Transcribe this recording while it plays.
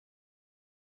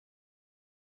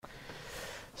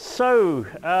So,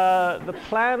 the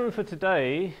plan for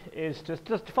today is just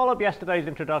to follow up yesterday's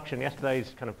introduction,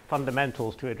 yesterday's kind of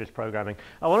fundamentals to Idris programming.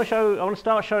 I want to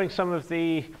start showing some of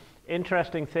the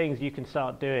interesting things you can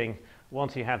start doing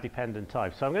once you have dependent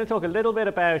types. So I'm going to talk a little bit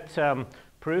about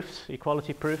proofs,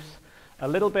 equality proofs, a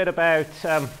little bit about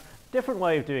different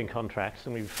way of doing contracts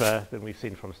than we've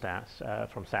seen from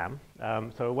Sam.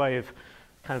 So a way of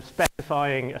kind of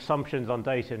specifying assumptions on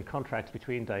data and contracts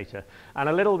between data, and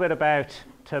a little bit about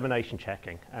termination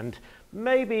checking. And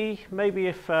maybe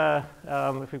if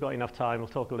we've got enough time, we'll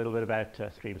talk a little bit about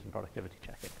streams and productivity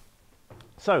checking.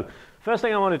 So first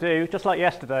thing I want to do, just like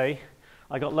yesterday,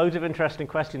 I got loads of interesting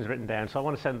questions written down, so I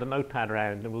want to send the notepad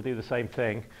around and we'll do the same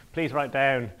thing. Please write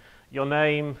down your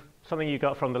name, something you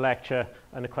got from the lecture,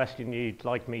 and a question you'd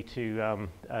like me to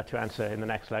answer in the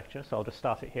next lecture. So I'll just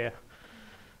start it here.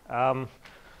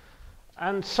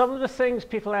 And some of the things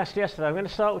people asked yesterday, I'm going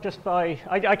to start with just by,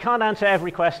 I can't answer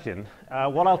every question.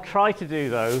 What I'll try to do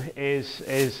though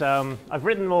is I've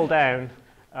written them all down.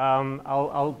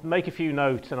 I'll make a few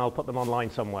notes and I'll put them online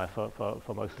somewhere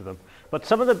for most of them. But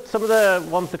some of the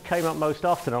ones that came up most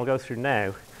often I'll go through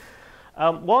now.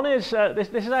 One is, this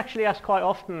is actually asked quite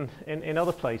often in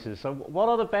other places. So what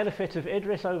are the benefits of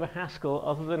Idris over Haskell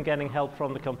other than getting help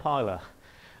from the compiler?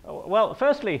 Well,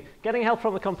 firstly, getting help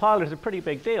from the compiler is a pretty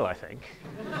big deal, I think.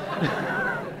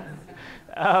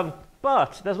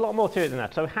 But there's a lot more to it than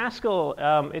that. So Haskell,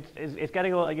 it's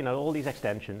getting all these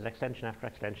extensions, extension after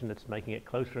extension, that's making it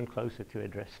closer and closer to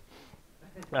Idris.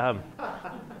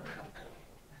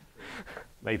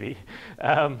 Maybe.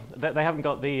 They haven't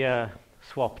got the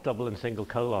swap double and single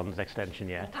colons extension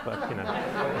yet, but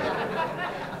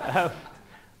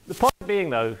the point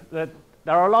being, though, that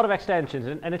there are a lot of extensions,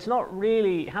 and it's not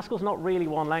really, Haskell's not really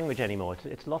one language anymore.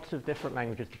 It's lots of different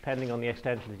languages depending on the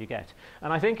extensions you get.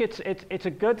 And I think it's a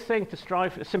good thing to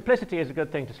strive for. Simplicity is a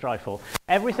good thing to strive for.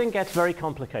 Everything gets very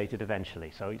complicated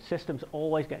eventually, so systems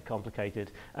always get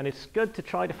complicated, and it's good to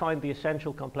try to find the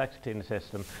essential complexity in the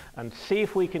system and see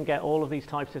if we can get all of these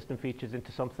type system features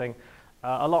into something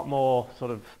a lot more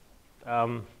sort of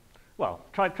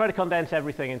try to condense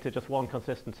everything into just one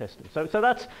consistent system. So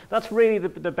that's really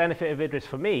the benefit of Idris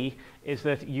for me, is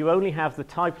that you only have the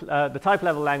type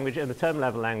level language and the term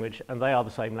level language, and they are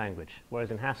the same language. Whereas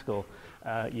in Haskell,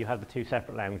 you have the two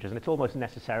separate languages, and it's almost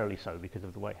necessarily so because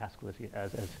of the way Haskell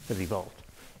has evolved.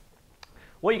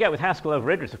 What you get with Haskell over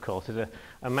Idris, of course, is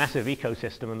a massive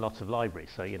ecosystem and lots of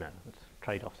libraries. So it's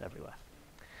trade-offs everywhere.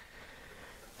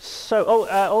 So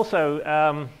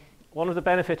also. One of the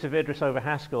benefits of Idris over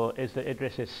Haskell is that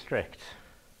Idris is strict.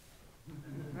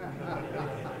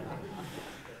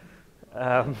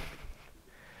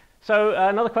 So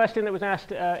another question that was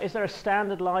asked, is there a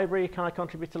standard library? Can I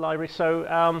contribute to library?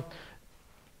 So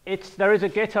there is a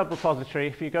GitHub repository.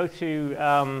 If you go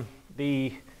to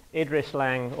the Idris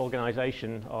Lang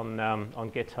organization on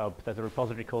GitHub, there's a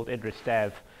repository called Idris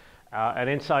Dev. And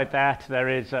inside that, there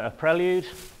is a prelude.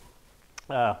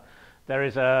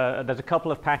 There's a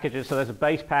couple of packages. So there's a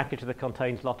base package that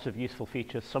contains lots of useful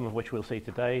features, some of which we'll see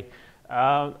today.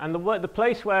 And the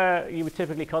place where you would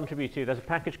typically contribute to, there's a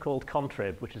package called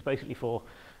contrib, which is basically for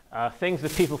things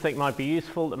that people think might be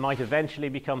useful, that might eventually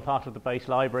become part of the base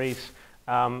libraries.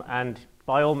 And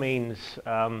by all means,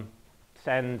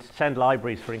 send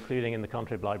libraries for including in the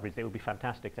contrib libraries. It would be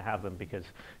fantastic to have them because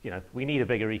we need a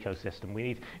bigger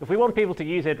ecosystem. If we want people to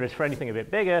use Idris for anything a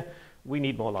bit bigger, we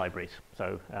need more libraries.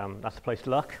 So that's the place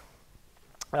to look.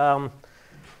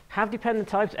 Have dependent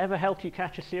types ever helped you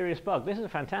catch a serious bug? This is a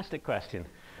fantastic question.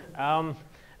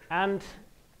 And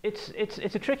it's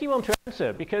a tricky one to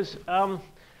answer because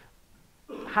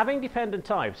having dependent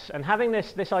types and having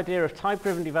this idea of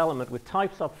type-driven development with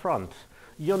types up front,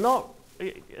 you're not,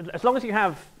 as long as you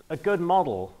have a good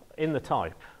model in the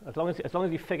type, as long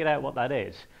as you've figured out what that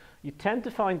is, you tend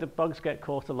to find that bugs get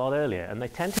caught a lot earlier, and they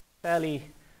tend to be fairly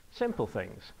simple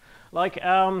things. Like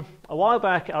a while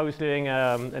back, I was doing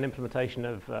an implementation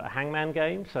of a hangman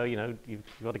game. So you've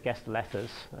got to guess the letters,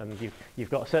 and you've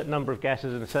got a certain number of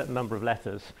guesses and a certain number of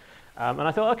letters. And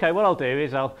I thought, okay, what I'll do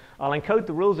is I'll encode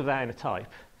the rules of that in a type.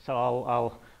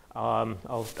 So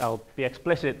I'll be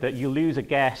explicit that you lose a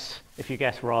guess if you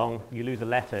guess wrong, you lose a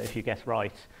letter if you guess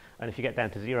right, and if you get down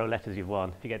to 0 letters, you've won.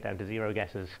 If you get down to 0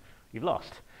 guesses, you've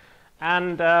lost.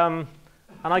 And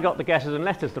I got the guesses and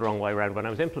letters the wrong way around when I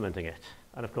was implementing it.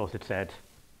 And of course it said,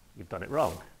 you've done it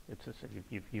wrong.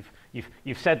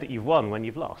 You've said that you've won when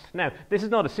you've lost. Now, this is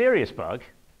not a serious bug.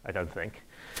 I don't think.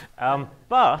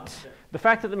 But the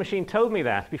fact that the machine told me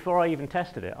that before I even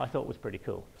tested it, I thought was pretty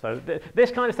cool. So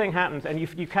this kind of thing happens, and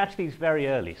you catch these very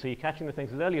early. So you're catching the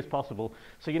things as early as possible,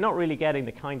 so you're not really getting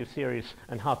the kind of serious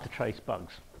and hard-to-trace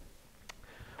bugs.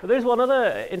 But there's one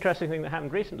other interesting thing that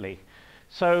happened recently.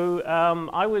 So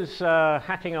I was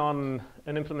hacking on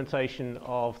an implementation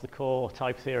of the core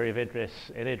type theory of Idris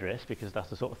in Idris, because that's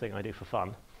the sort of thing I do for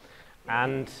fun.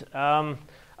 And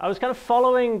I was kind of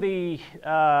following the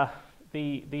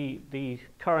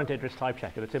current Idris type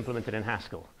checker that's implemented in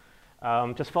Haskell,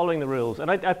 just following the rules.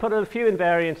 And I put a few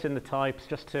invariants in the types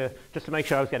just to make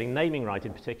sure I was getting naming right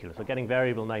in particular. So getting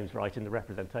variable names right in the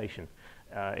representation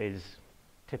is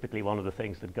typically one of the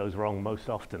things that goes wrong most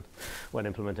often when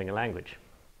implementing a language.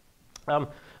 And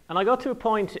I got to a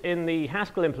point in the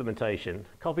Haskell implementation,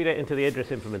 copied it into the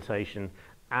Idris implementation,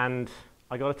 and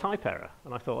I got a type error.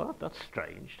 And I thought, oh, that's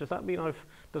strange. Does that mean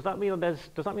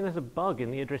there's a bug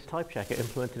in the Idris type checker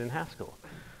implemented in Haskell?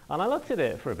 And I looked at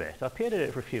it for a bit. I peered at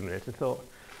it for a few minutes and thought,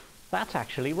 that's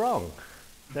actually wrong.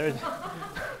 There's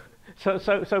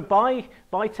so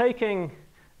by taking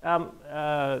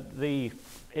the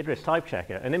Idris type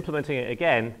checker and implementing it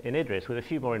again in Idris with a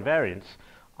few more invariants,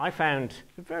 I found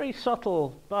a very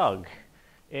subtle bug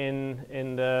in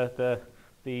the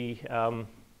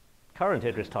current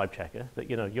Idris type checker that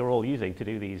you're all using to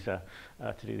do these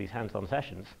hands-on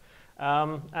sessions.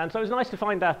 And so it was nice to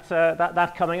find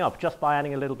that coming up just by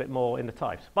adding a little bit more in the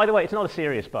types. By the way, it's not a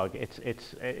serious bug.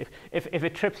 If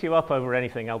it trips you up over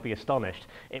anything, I'll be astonished.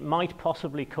 It might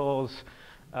possibly cause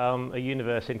a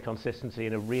universe inconsistency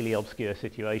in a really obscure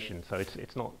situation. So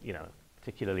it's not a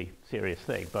particularly serious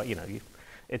thing, but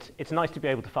it's nice to be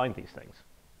able to find these things.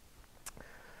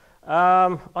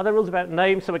 Are there rules about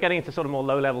names? So we're getting into sort of more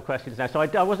low-level questions now. So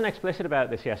I wasn't explicit about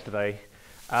this yesterday.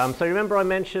 So remember I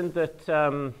mentioned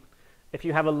that if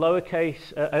you have a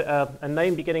lowercase, a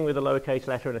name beginning with a lowercase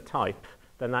letter and a type,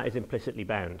 then that is implicitly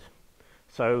bound.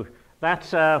 So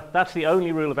that's the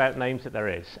only rule about names that there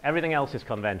is. Everything else is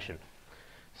convention.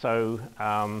 So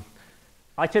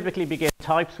I typically begin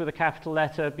types with a capital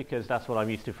letter because that's what I'm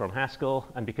used to from Haskell,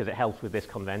 and because it helps with this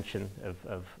convention it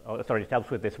helps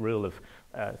with this rule of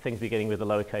things beginning with a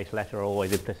lowercase letter are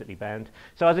always implicitly bound.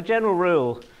 So as a general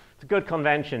rule, it's a good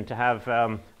convention to have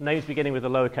names beginning with a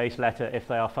lowercase letter if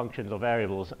they are functions or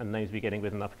variables, and names beginning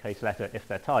with an uppercase letter if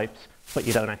they're types, but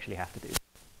you don't actually have to do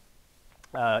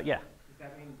that. Yeah? Does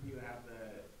that mean you have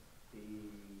the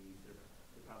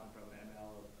problem from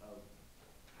ML of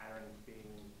patterns being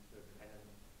dependent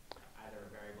either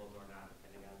variables or not,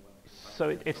 depending on what?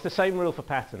 So it's the same rule for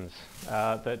patterns,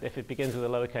 that if it begins with a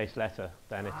lowercase letter,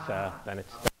 then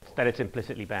it's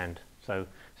implicitly bound. So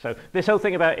this whole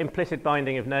thing about implicit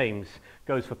binding of names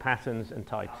goes for patterns and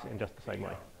types in just the same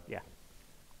way. Yeah.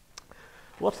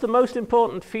 What's the most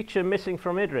important feature missing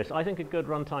from Idris? I think a good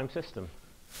runtime system.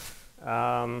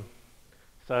 So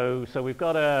we've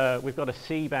got a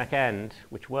C backend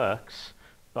which works,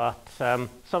 but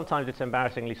sometimes it's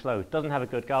embarrassingly slow. It doesn't have a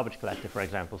good garbage collector, for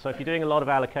example. So if you're doing a lot of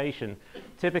allocation,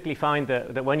 typically find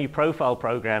that when you profile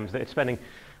programs, that it's spending,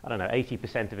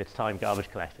 80% of its time garbage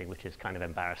collecting, which is kind of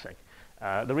embarrassing.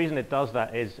 The reason it does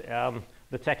that is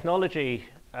the technology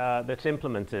that's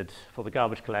implemented for the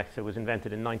garbage collector was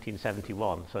invented in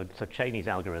 1971, so Cheney's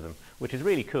algorithm, which is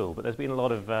really cool, but there's been a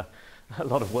lot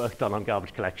of work done on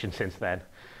garbage collection since then.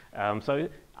 So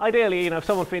ideally, if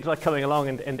someone feels like coming along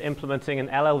and implementing an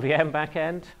LLVM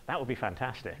backend, that would be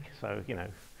fantastic. So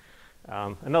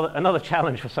another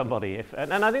challenge for somebody.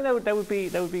 And I think there would be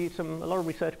a lot of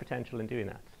research potential in doing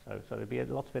that. So there'd be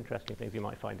lots of interesting things you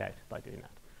might find out by doing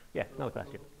that. Yeah, another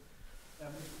question. If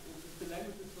the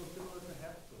language is so similar to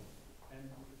Haskell, and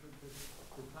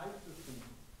the type system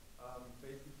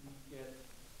basically gets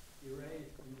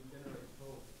erased when you generate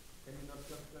code, can you not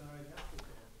just generate Haskell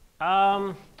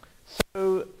code?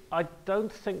 So I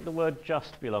don't think the word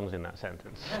 "just" belongs in that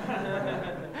sentence.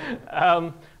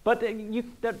 But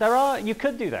you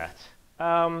could do that.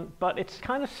 But it's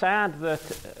kind of sad that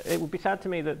it would be sad to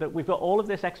me that we've got all of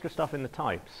this extra stuff in the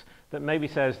types that maybe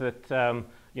says that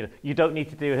you don't need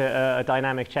to do a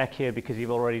dynamic check here because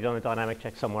you've already done a dynamic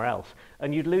check somewhere else,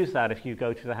 and you'd lose that if you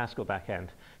go to the Haskell backend.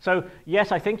 So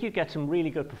yes, I think you'd get some really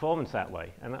good performance that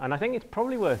way, and I think it's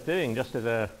probably worth doing just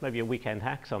as maybe a weekend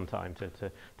hack sometime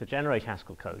to generate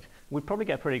Haskell code. We'd probably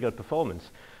get pretty good performance,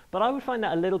 but I would find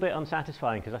that a little bit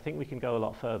unsatisfying because I think we can go a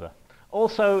lot further.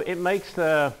 Also, it makes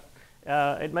the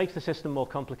system more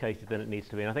complicated than it needs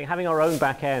to be. And I think having our own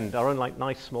backend, our own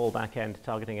nice small backend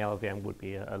targeting LLVM would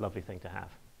be a lovely thing to have.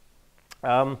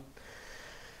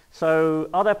 So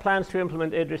are there plans to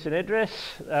implement Idris in Idris?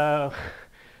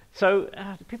 So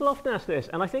people often ask this,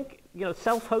 and I think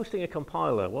self-hosting a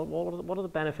compiler. What are the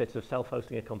benefits of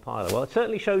self-hosting a compiler? Well, it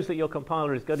certainly shows that your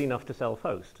compiler is good enough to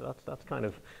self-host. That's kind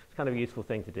of a useful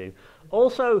thing to do.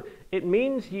 Also, it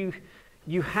means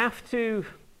you have to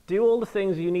do all the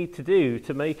things you need to do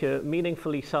to make a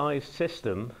meaningfully sized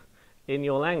system in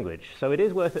your language. So it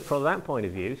is worth it from that point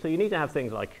of view. So you need to have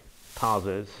things like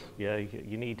parsers.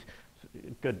 You need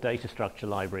good data structure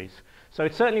libraries. So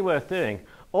it's certainly worth doing.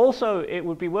 Also, it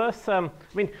would be worth,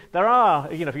 there are,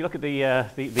 if you look at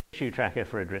the issue tracker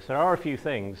for Idris, there are a few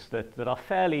things that are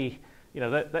fairly,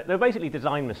 they're basically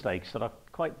design mistakes that are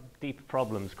quite deep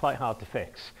problems, quite hard to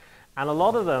fix. And a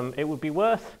lot of them, it would be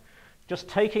worth just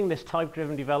taking this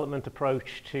type-driven development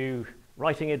approach to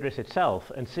writing Idris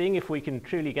itself and seeing if we can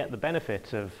truly get the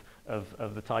benefits of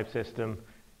the type system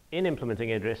in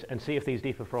implementing Idris and see if these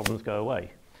deeper problems go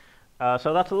away.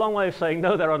 So that's a long way of saying,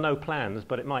 no, there are no plans,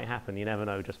 but it might happen. You never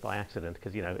know just by accident,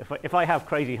 because if I have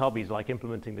crazy hobbies like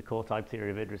implementing the core type theory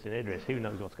of Idris in Idris, who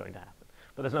knows what's going to happen?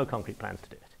 But there's no concrete plans to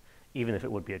do it, even if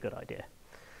it would be a good idea.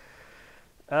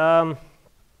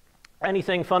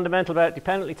 Anything fundamental about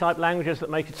dependently typed languages that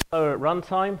make it slower at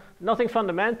runtime? Nothing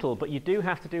fundamental, but you do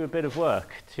have to do a bit of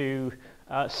work to...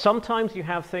 sometimes you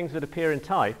have things that appear in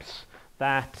types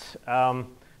that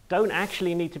don't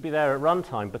actually need to be there at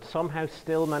runtime, but somehow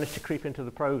still manage to creep into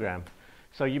the program.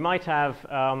 So you might have...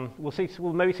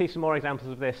 we'll maybe see some more examples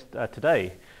of this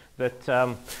today,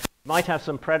 that might have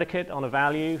some predicate on a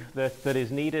value that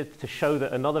is needed to show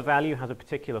that another value has a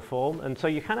particular form. And so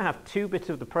you kind of have two bits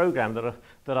of the program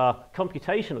that are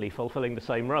computationally fulfilling the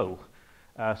same role,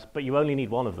 but you only need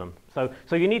one of them.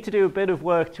 So you need to do a bit of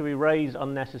work to erase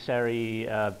unnecessary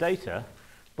data,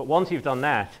 but once you've done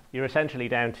that, you're essentially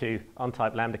down to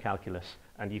untyped lambda calculus,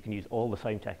 and you can use all the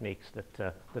same techniques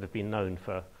that have been known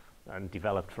for and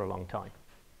developed for a long time.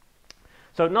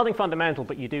 So nothing fundamental,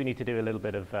 but you do need to do a little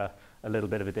bit of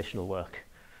additional work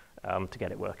to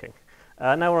get it working.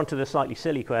 Now we're on to the slightly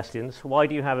silly questions. Why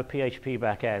do you have a PHP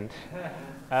backend?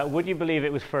 Would you believe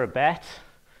it was for a bet?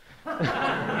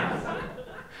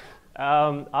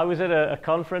 I was at a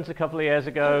conference a couple of years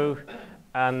ago,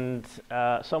 and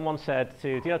someone said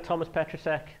to, do you know Thomas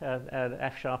Petrusek, an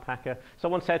F# hacker?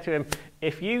 Someone said to him,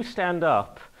 if you stand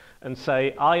up and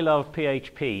say, I love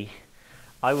PHP,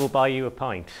 I will buy you a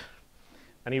pint.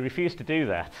 And he refused to do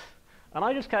that. And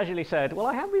I just casually said, well,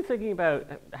 I have been thinking about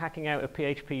hacking out a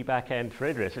PHP backend for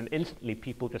Idris, and instantly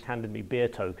people just handed me beer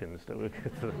tokens.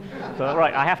 So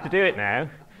right, I have to do it now.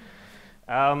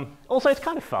 Also, it's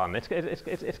kind of fun. It's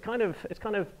kind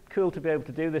of cool to be able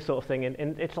to do this sort of thing.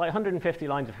 And it's like 150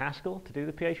 lines of Haskell to do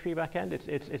the PHP backend.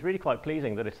 It's really quite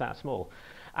pleasing that it's that small.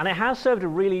 And it has served a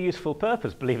really useful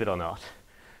purpose, believe it or not,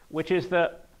 which is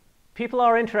that people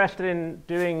are interested in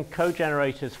doing code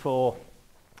generators for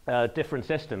different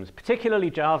systems, particularly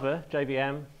Java,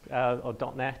 JVM,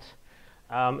 or .NET.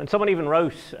 And someone even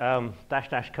wrote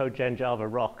 --codegen Java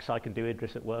rocks, I can do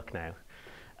Idris at work now.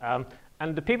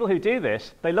 And the people who do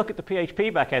this, they look at the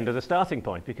PHP backend as a starting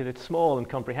point because it's small and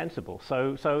comprehensible.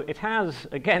 So it has,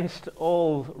 against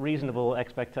all reasonable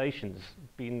expectations,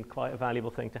 been quite a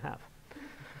valuable thing to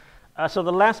have. So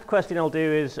the last question I'll do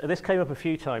is, this came up a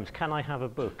few times, can I have a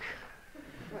book?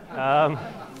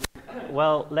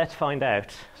 Well, let's find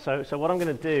out. So what I'm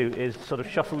going to do is sort of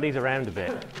shuffle these around a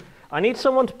bit. I need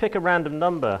someone to pick a random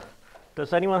number.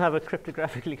 Does anyone have a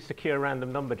cryptographically secure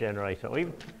random number generator? Or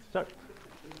even, sorry?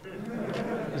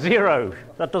 0.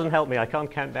 That doesn't help me. I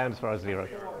can't count down as far as 0.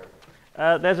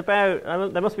 There's about,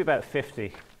 there must be about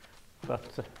 50. But I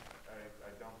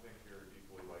don't think you're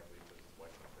equally likely to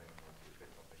select something once you pick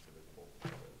something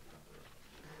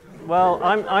divisible. Well,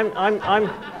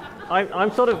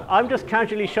 I'm just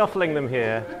casually shuffling them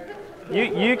here.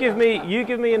 You give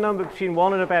me a number between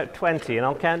 1 and about 20, and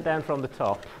I'll count down from the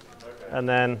top. Okay. And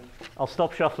then I'll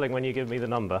stop shuffling when you give me the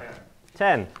number.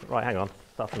 10. Right, hang on.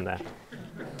 Start from there.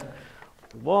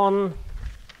 1,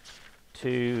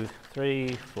 2,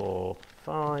 3, 4,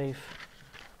 5,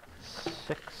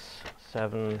 6,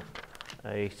 7,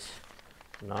 8,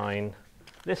 9.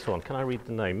 This one, can I read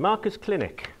the name? Marcus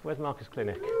Clinic. Where's Marcus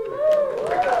Clinic?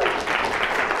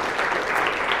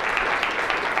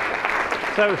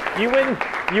 So you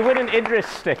win an Idris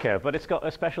sticker, but it's got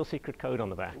a special secret code on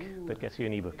the back that gets you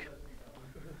an ebook.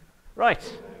 Right.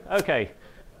 Okay.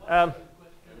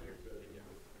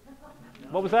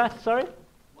 What was that? Sorry?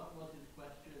 What was his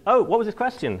question? Oh, what was his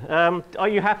question? Are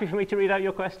you happy for me to read out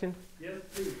your question? Yes,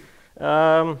 please.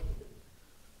 Oh,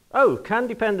 can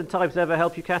dependent types ever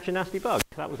help you catch a nasty bug?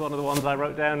 That was one of the ones I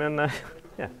wrote down, and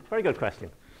yeah, very good question.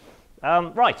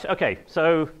 Right. Okay.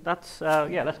 So that's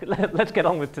yeah. Let's get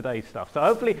on with today's stuff. So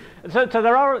hopefully, so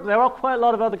there are quite a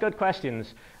lot of other good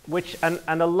questions, which and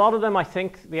a lot of them I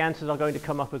think the answers are going to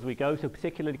come up as we go. So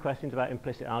particularly questions about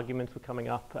implicit arguments were coming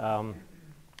up.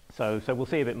 So we'll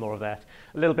see a bit more of that.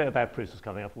 A little bit about proofs is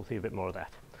coming up. We'll see a bit more of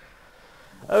that.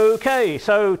 Okay.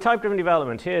 So type-driven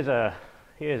development. Here's an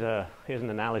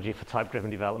analogy for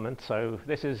type-driven development. So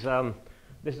this is a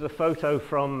photo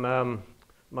from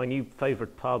my new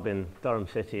favourite pub in Durham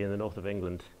City in the north of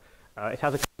England. It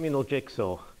has a communal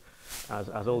jigsaw,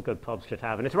 as all good pubs should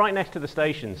have, and it's right next to the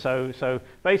station. So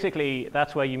basically,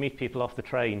 that's where you meet people off the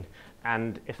train,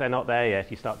 and if they're not there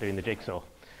yet, you start doing the jigsaw.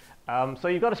 So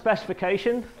you've got a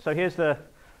specification. So here's the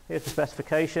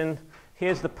specification.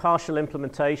 Here's the partial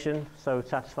implementation. So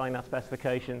satisfying that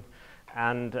specification,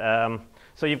 and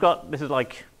so you've got, this is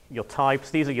like your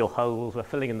types. These are your holes. We're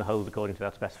filling in the holes according to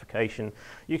that specification.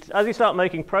 As you start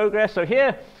making progress, so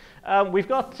here we've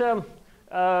got. So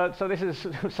this is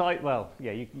site. Well,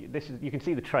 yeah. You can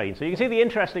see the train. So you can see the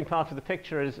interesting part of the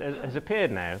picture has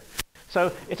appeared now.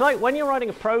 So it's like when you're writing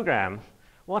a program,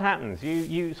 what happens?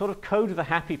 You sort of code the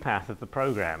happy path of the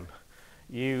program.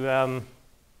 You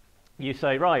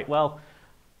say, right, well,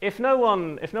 if no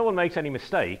one makes any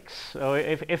mistakes, or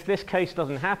if this case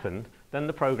doesn't happen, then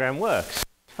the program works.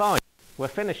 Fine, we're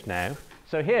finished now.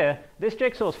 So here, this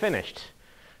jigsaw's finished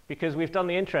because we've done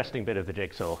the interesting bit of the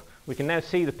jigsaw. We can now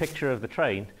see the picture of the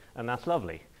train, and that's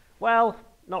lovely. Well,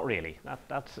 not really.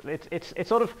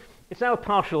 It's now a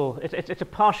partial. It's a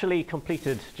partially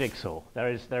completed jigsaw.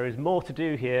 There is more to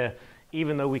do here,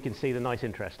 even though we can see the nice,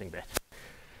 interesting bit.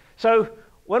 So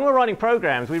when we're writing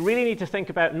programs, we really need to think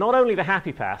about not only the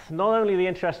happy path, not only the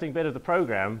interesting bit of the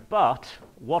program, but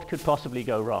what could possibly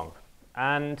go wrong.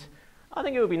 And I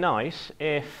think it would be nice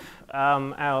if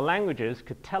our languages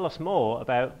could tell us more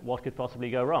about what could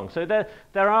possibly go wrong. So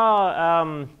there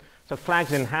are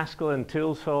flags in Haskell and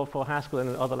tools for Haskell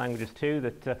and other languages too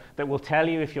that will tell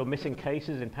you if you're missing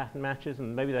cases in pattern matches,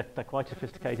 and maybe they're quite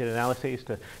sophisticated analyses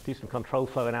to do some control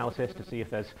flow analysis to see if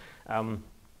there's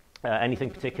anything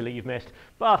particular you've missed.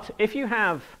 But if you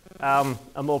have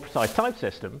a more precise type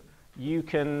system, you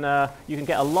can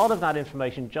get a lot of that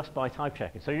information just by type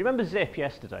checking. So you remember zip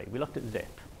yesterday? We looked at zip.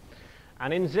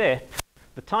 And in zip,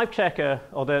 the type checker,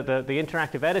 or the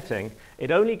interactive editing,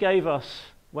 it only gave us,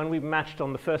 when we matched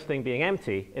on the first thing being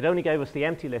empty, it only gave us the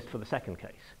empty list for the second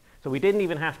case. So we didn't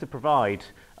even have to provide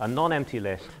a non-empty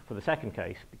list for the second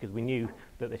case because we knew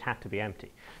that it had to be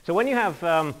empty. So when you have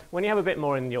a bit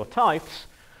more in your types,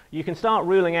 you can start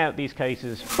ruling out these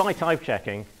cases by type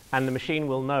checking, and the machine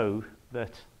will know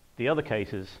that the other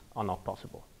cases are not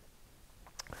possible.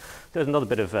 So there's another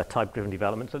bit of type-driven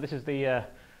development. So this is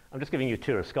I'm just giving you a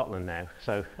tour of Scotland now.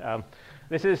 So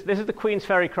this is the Queen's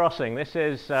Ferry crossing. This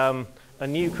is a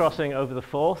new crossing over the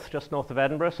Forth, just north of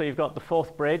Edinburgh. So you've got the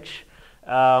Forth Bridge,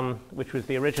 which was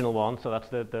the original one. So that's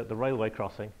the railway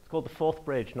crossing. It's called the Forth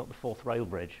Bridge, not the Forth Rail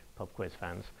Bridge, pub quiz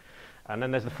fans. And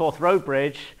then there's the Forth Road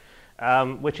Bridge,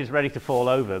 which is ready to fall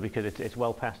over because it's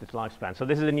well past its lifespan. So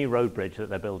this is a new road bridge that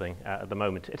they're building at the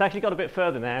moment. It's actually got a bit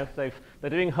further now. They're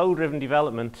doing hole-driven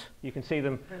development. You can see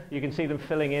them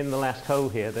filling in the last hole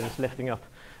here. They're just lifting up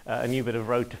a new bit of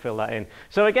road to fill that in.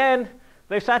 So again,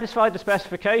 they've satisfied the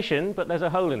specification, but there's a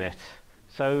hole in it.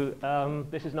 So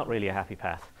this is not really a happy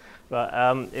path. But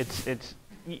it's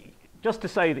just to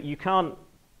say that you can't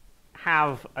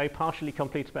have a partially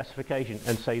complete specification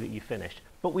and say that you finished.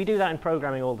 But we do that in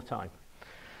programming all the time.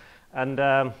 And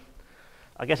I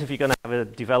guess if you're going to have a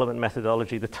development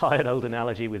methodology, the tired old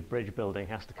analogy with bridge building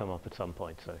has to come up at some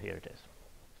point. So here it is.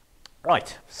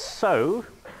 Right. So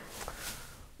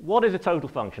what is a total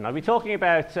function? I'll be talking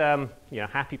about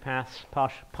happy paths,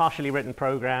 partially written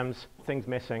programs, things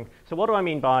missing. So what do I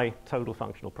mean by total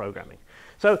functional programming?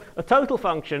 So a total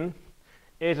function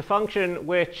is a function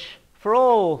which, for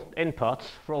all inputs,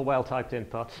 for all well-typed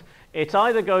inputs, it's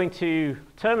either going to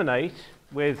terminate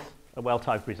with a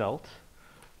well-typed result,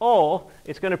 or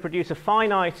it's going to produce a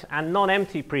finite and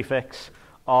non-empty prefix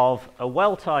of a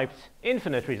well-typed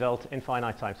infinite result in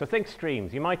finite time. So think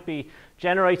streams. You might be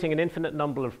generating an infinite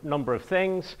number of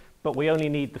things, but we only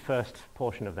need the first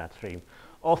portion of that stream.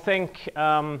 Or think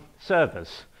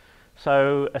servers.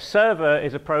 So a server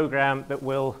is a program that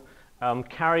will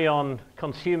carry on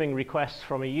consuming requests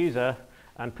from a user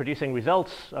and producing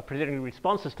results, producing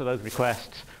responses to those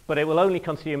requests, but it will only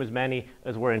consume as many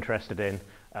as we're interested in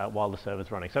while the server's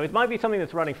running. So it might be something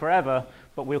that's running forever,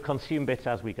 but we'll consume bits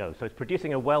as we go. So it's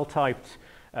producing a well-typed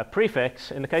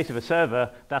prefix. In the case of a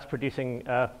server, that's producing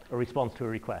a response to a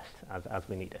request as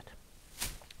we need it.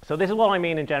 So this is what I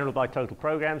mean in general by total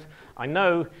programs. I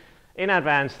know in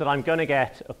advance that I'm going to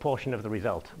get a portion of the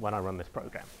result when I run this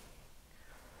program.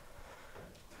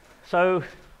 So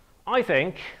I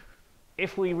think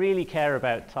if we really care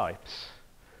about types,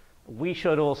 we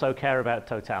should also care about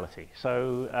totality.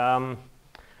 So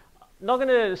not going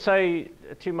to say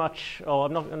too much, or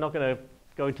I'm not going to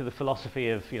go into the philosophy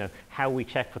of how we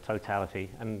check for totality.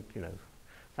 And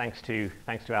thanks to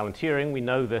Alan Turing, we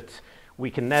know that we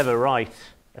can never write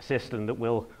a system that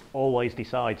will always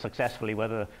decide successfully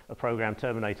whether a program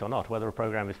terminates or not, whether a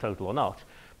program is total or not.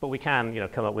 But we can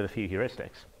come up with a few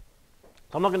heuristics.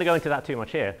 So I'm not going to go into that too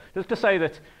much here. Just to say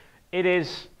that it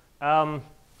is,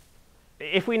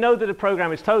 if we know that a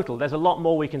program is total, there's a lot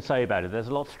more we can say about it. There's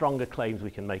a lot stronger claims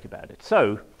we can make about it.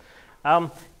 So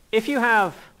if you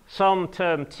have some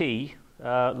term t,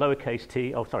 lowercase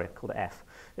t, called it f.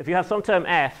 If you have some term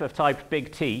f of type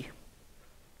big T,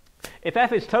 if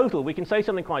f is total, we can say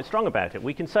something quite strong about it.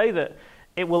 We can say that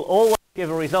it will always give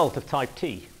a result of type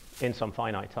t in some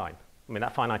finite time. I mean,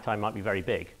 that finite time might be very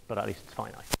big, but at least it's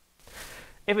finite.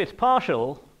 If it's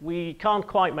partial, we can't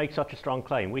quite make such a strong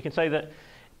claim. We can say that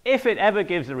if it ever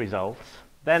gives a result,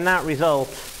 then that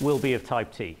result will be of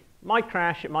type t. It might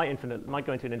crash, it might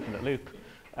go into an infinite loop,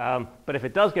 but if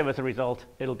it does give us a result,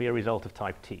 it'll be a result of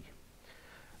type t.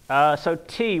 So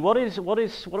T, what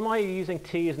am I using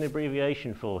T as an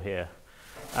abbreviation for here?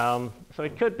 So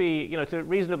it could be,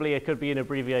 reasonably it could be an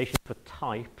abbreviation for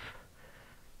type,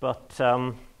 but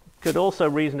could also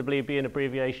reasonably be an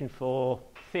abbreviation for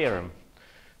theorem.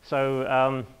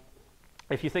 So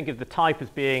if you think of the type as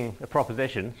being a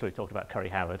proposition, so we talked about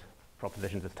Curry-Howard,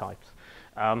 propositions as types,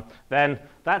 then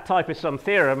that type is some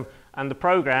theorem, and the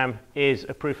program is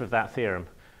a proof of that theorem.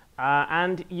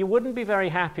 And you wouldn't be very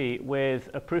happy with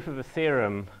a proof of a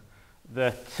theorem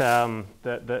where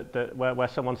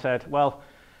someone said, well,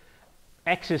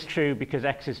 x is true because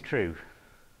x is true.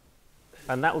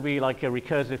 And that would be like a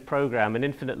recursive program, an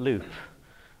infinite loop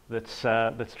that's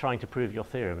trying to prove your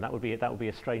theorem. That would be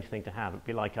a strange thing to have. It'd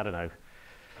be like, I don't know,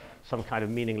 some kind of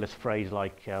meaningless phrase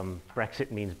like Brexit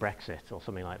means Brexit or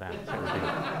something like that.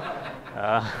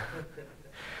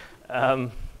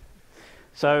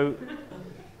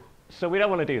 So we don't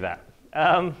want to do that.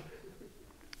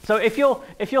 So if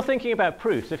you're thinking about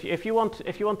proofs, if you want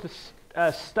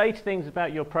to state things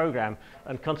about your program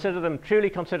and truly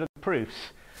consider them proofs,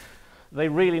 they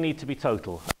really need to be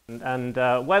total. And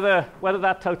whether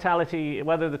the totality of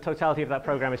that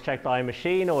program is checked by a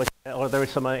machine or there is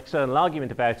some external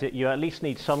argument about it, you at least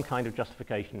need some kind of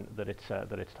justification that it's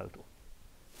total.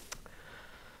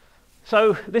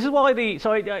 So this is why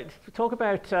I talk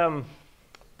about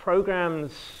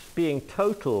programs being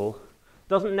total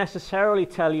doesn't necessarily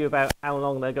tell you about how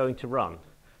long they're going to run.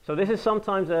 So this is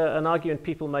sometimes an argument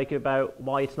people make about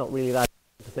why it's not really that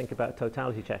to think about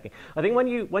totality checking. I think when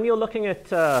you're looking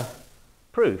at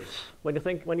proofs,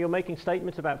 when you're making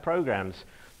statements about programs,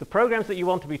 the programs that you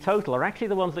want to be total are actually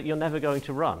the ones that you're never going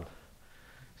to run.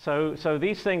 So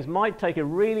these things might take a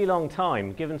really long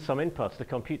time, given some inputs, to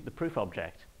compute the proof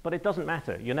object. But it doesn't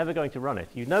matter. You're never going to run it.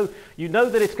 You know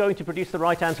that it's going to produce the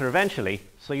right answer eventually,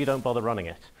 so you don't bother running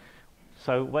it.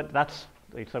 So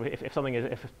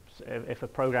if a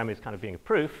program is kind of being a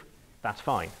proof, that's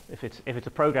fine. If it's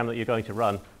a program that you're going to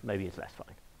run, maybe it's less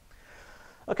fine.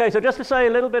 Okay, so just to say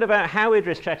a little bit about how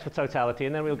Idris checks for totality,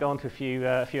 and then we'll go on to a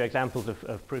few examples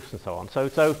of proofs and so on.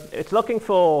 So it's looking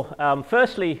for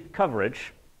firstly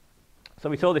coverage. So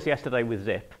we saw this yesterday with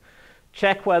zip.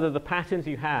 Check whether the patterns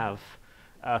you have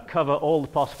cover all the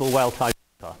possible well-typed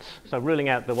inputs. So ruling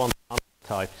out the ones that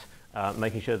aren't typed,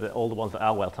 making sure that all the ones that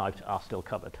are well-typed are still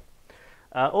covered.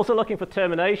 Also looking for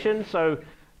termination. So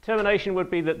termination would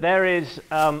be that there is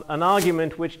an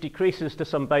argument which decreases to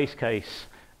some base case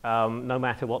no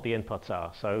matter what the inputs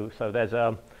are. So there's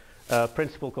a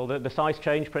principle called the size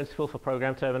change principle for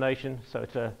program termination. So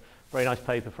it's a very nice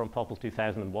paper from Popple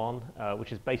 2001,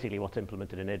 which is basically what's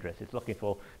implemented in Idris. It's looking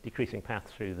for decreasing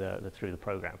paths through the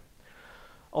program.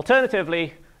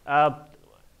 Alternatively,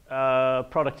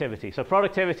 productivity. So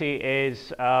productivity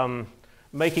is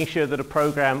making sure that a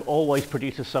program always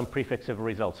produces some prefix of a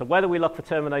result. So whether we look for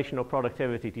termination or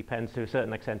productivity depends to a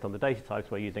certain extent on the data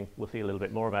types we're using. We'll see a little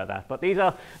bit more about that. But these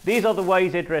are the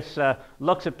ways Idris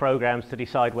looks at programs to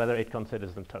decide whether it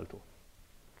considers them total.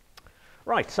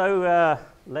 Right. So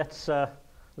let's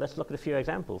look at a few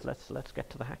examples. Let's get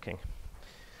to the hacking.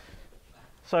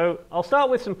 So I'll start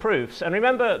with some proofs, and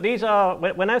remember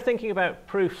we're now thinking about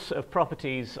proofs of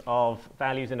properties of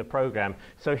values in a program.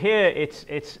 So here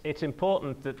it's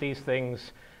important that these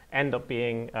things end up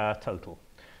being total.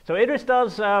 So Idris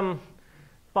does,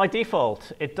 by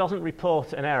default, it doesn't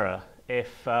report an error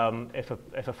if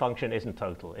a function isn't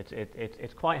total.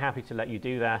 It's quite happy to let you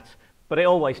do that, but it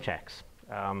always checks.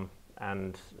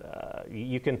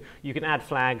 You can add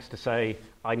flags to say,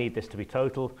 I need this to be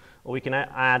total, or we can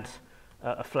add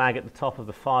a flag at the top of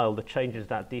the file that changes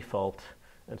that default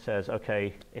and says,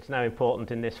 okay, it's now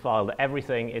important in this file that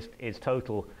everything is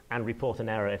total, and report an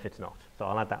error if it's not. So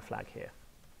I'll add that flag here.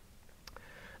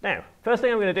 Now, first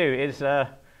thing I'm going to do is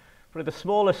probably the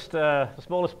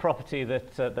smallest property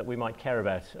that we might care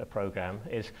about a program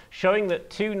is showing that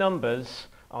two numbers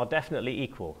are definitely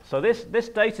equal. So this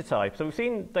data type, so we've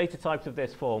seen data types of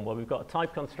this form where we've got a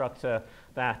type constructor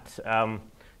that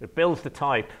it builds the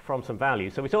type from some value.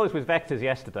 So we saw this with vectors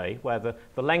yesterday, where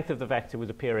the length of the vector was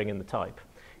appearing in the type.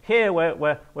 Here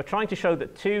we're trying to show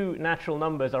that two natural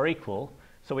numbers are equal,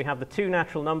 so we have the two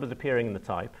natural numbers appearing in the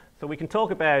type. So we can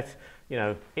talk about,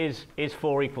 is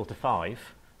 4 equal to 5,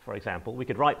 for example. We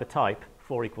could write the type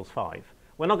 4 equals 5.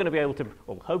 We're not going to be able to,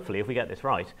 well, hopefully if we get this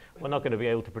right, we're not going to be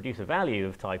able to produce a value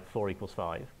of type 4 equals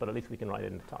 5, but at least we can write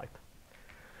it in the type.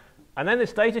 And then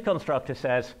this data constructor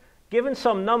says, given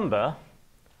some number,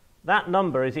 that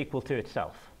number is equal to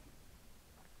itself.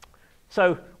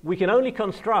 So we can only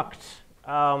construct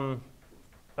a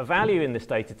value in this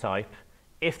data type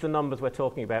if the numbers we're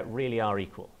talking about really are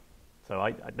equal.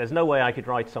 So there's no way I could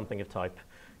write something of type,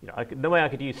 no way I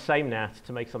could use samenat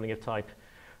to make something of type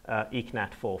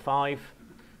eqnat 4.5,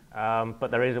 but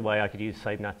there is a way I could use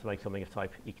samenat to make something of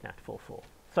type eqnat 4.4.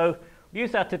 So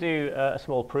use that to do a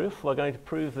small proof. We're going to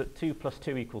prove that 2 plus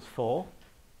 2 equals 4.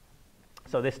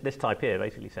 So this type here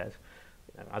basically says,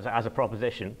 as a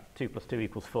proposition, 2 plus 2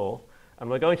 equals 4. And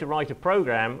we're going to write a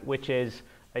program which is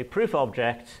a proof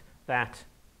object that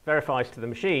verifies to the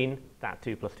machine that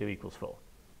 2 plus 2 equals 4.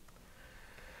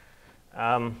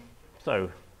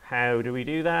 So how do we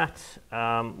do that?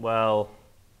 Well,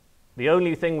 the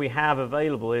only thing we have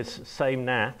available is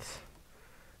samenat,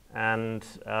 and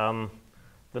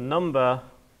the number,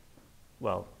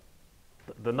 well,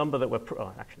 the number that we're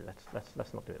actually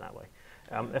let's not do it that way.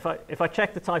 If I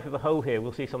check the type of the whole here,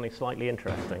 we'll see something slightly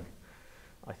interesting.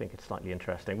 I think it's slightly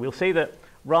interesting. We'll see that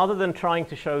rather than trying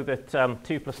to show that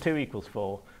 2 plus 2 equals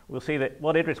 4, we'll see that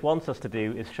what Idris wants us to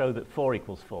do is show that 4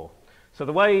 equals 4. So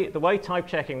the way type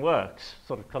checking works,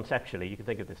 sort of conceptually, you can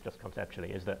think of this just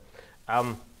conceptually, is that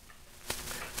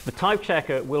the type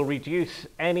checker will reduce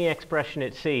any expression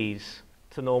it sees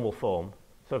to normal form.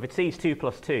 So if it sees 2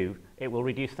 plus 2, it will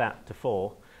reduce that to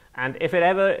 4. And if it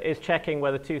ever is checking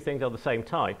whether two things are the same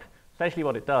type, essentially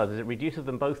what it does is it reduces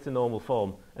them both to normal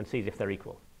form and sees if they're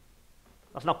equal.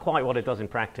 That's not quite what it does in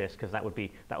practice, because that would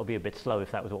be a bit slow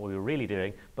if that was what we were really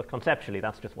doing, but conceptually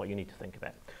that's just what you need to think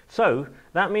about. So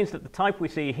that means that the type we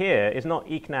see here is not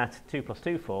eqnat 2 plus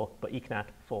 2 4, but eqnat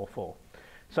 4 4.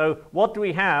 So what do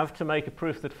we have to make a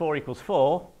proof that 4 equals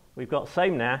 4? We've got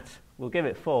samenat, we'll give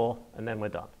it 4, and then we're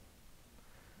done.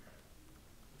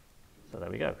 So there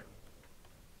we go.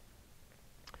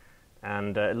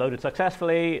 And it loaded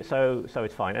successfully, so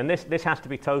it's fine. And this has to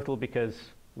be total because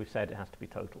we've said it has to be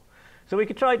total. So we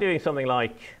could try doing something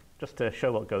like, just to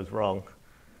show what goes wrong,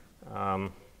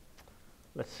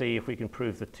 let's see if we can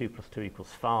prove that 2 plus 2 equals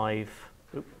 5.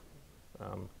 Call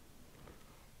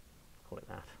it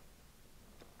that.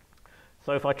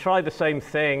 So if I try the same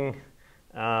thing,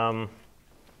 so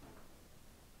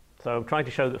I'm trying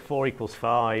to show that 4 equals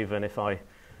 5, and if I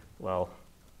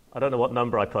don't know what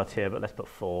number I put here, but let's put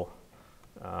 4.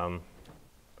 And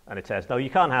it says, no,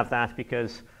 you can't have that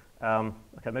because,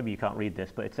 okay, maybe you can't read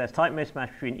this, but it says type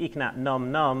mismatch between eqnat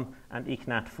num num and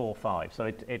eqnat 4 5. So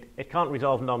it can't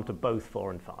resolve num to both 4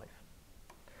 and 5.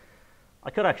 I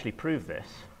could actually prove this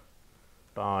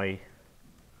by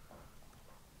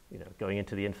going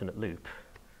into the infinite loop,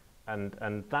 and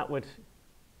that would.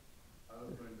 I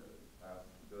was going to ask,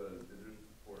 does Idris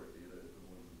support beta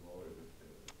equivalence as well,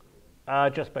 or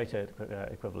just just beta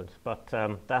equivalence, but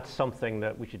that's something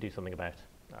that we should do something about.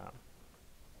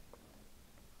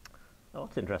 Oh,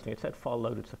 that's interesting. It said file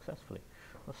loaded successfully.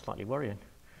 That's slightly worrying.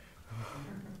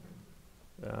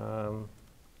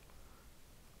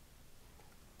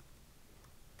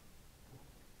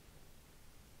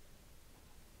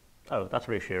 Oh, that's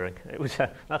reassuring. It was.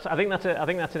 I think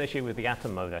that's an issue with the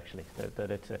atom mode actually.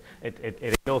 That it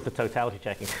ignores the totality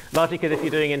checking. Largely because if you're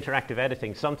doing interactive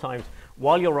editing, sometimes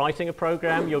while you're writing a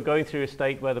program, you're going through a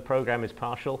state where the program is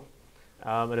partial,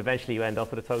 and eventually you end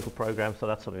up with a total program. So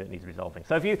that's something that needs resolving.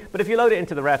 So if you load it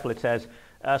into the REPL, it says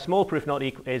small proof not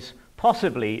equal is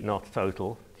possibly not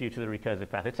total due to the recursive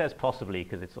path. It says possibly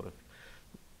because it's sort of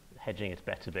hedging its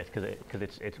bets a bit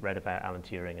because it's read about Alan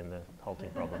Turing and the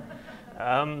halting problem.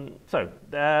 So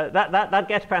that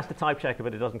gets past the type checker,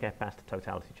 but it doesn't get past the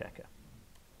totality checker.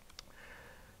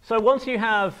 So once you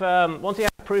have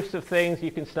proofs of things,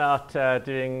 you can start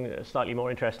doing slightly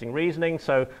more interesting reasoning.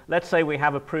 So let's say we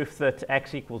have a proof that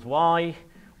x equals y.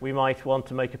 We might want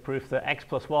to make a proof that x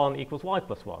plus 1 equals y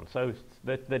plus 1. So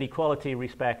that equality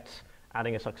respects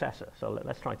adding a successor. So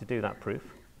let's try to do that proof.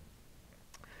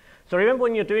 So remember,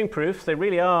 when you're doing proofs, they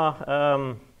really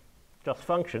are just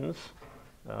functions.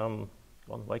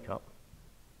 Wake up.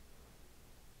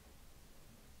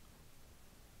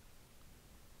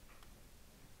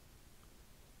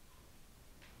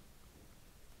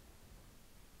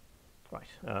 Right,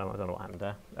 I don't know what happened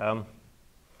there.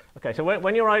 Okay, so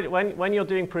when you're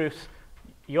doing proofs,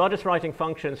 you are just writing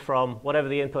functions from whatever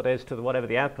the input is to whatever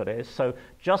the output is. So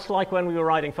just like when we were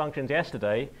writing functions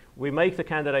yesterday, we make the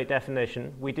candidate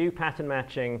definition, we do pattern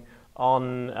matching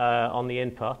on the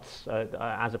inputs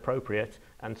as appropriate,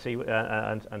 and see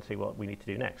what we need to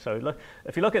do next. So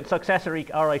if you look at successor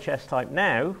RHS type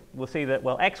now, we'll see that,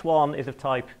 well, x1 is of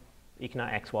type equal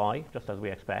xy, just as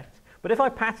we expect. But if I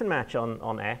pattern match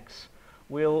on x,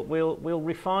 we'll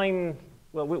refine.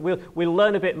 Well, we'll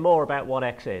learn a bit more about what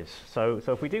x is. So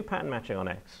if we do pattern matching on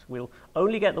x, we'll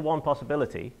only get the one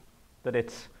possibility, that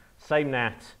it's same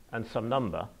nat and some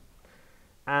number.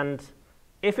 And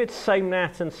if it's same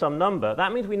nat and some number,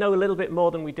 that means we know a little bit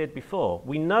more than we did before.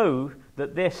 We know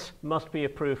that this must be a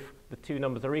proof that two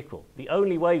numbers are equal. The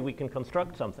only way we can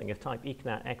construct something of type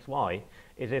equal xy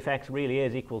is if x really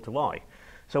is equal to y.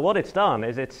 So what it's done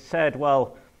is it's said,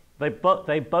 well, they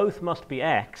both must be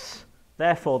x.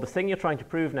 Therefore, the thing you're trying to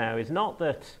prove now is not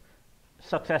that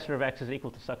successor of x is equal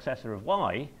to successor of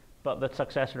y, but that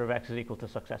successor of x is equal to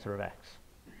successor of x.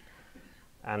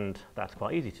 And that's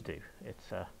quite easy to do.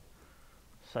 It's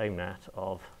same nat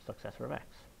of successor of x.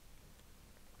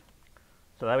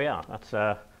 So there we are.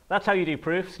 That's how you do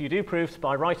proofs. You do proofs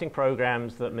by writing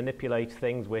programs that manipulate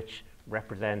things which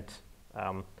represent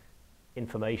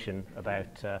information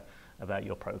about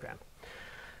your program.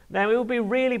 Now, it would be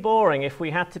really boring if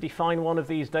we had to define one of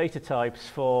these data types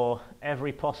for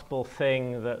every possible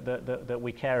thing that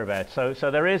we care about. So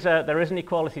there is an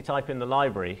equality type in the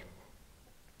library,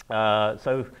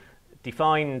 so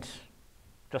defined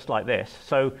just like this.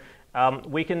 So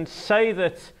we can say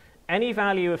that any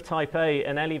value of type A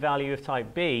and any value of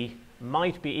type B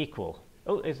might be equal.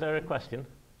 Oh, is there a question?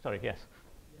 Sorry, yes.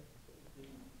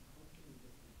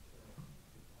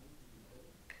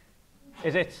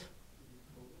 Is it?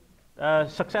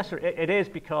 Successor, it is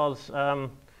because,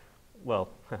 well,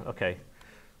 okay,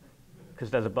 because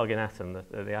there's a bug in Atom,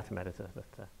 the Atom editor.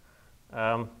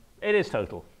 But, it is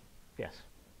total, yes.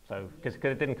 So because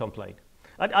it didn't complete.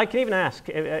 I can even ask.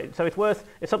 So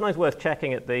it's sometimes worth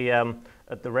checking at the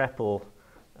REPL.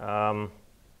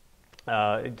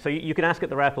 So you can ask at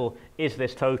the REPL, is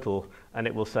this total? And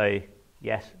it will say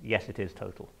yes, it is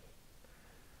total.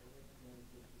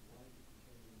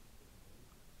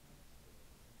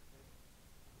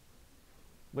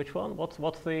 Which one? What's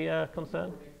the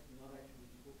concern?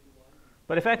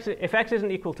 But if x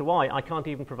isn't equal to y, I can't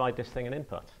even provide this thing an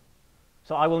input.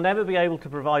 So I will never be able to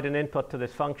provide an input to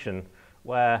this function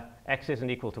where x isn't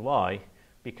equal to y,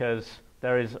 because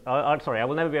there is. I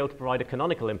will never be able to provide a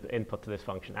canonical input to this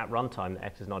function at runtime that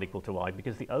x is not equal to y,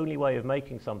 because the only way of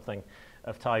making something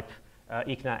of type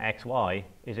equal xy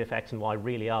is if x and y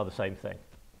really are the same thing.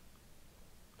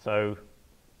 So.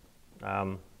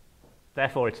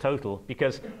 Therefore, it's total,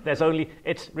 because there's only,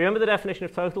 remember the definition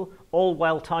of total? All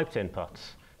well-typed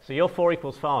inputs. So your 4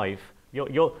 equals 5,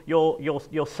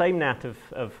 your same nat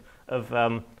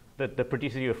that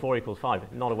produces you a 4 equals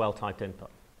 5, not a well-typed input.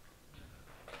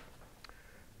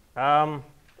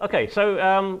 Okay,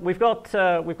 so we've got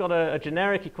a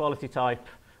generic equality type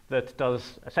that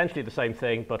does essentially the same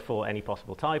thing, but for any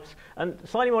possible types. And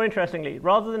slightly more interestingly,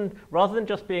 rather than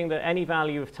just being that any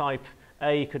value of type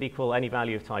A could equal any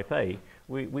value of type A,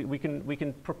 we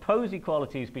can propose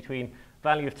equalities between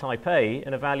value of type A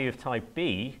and a value of type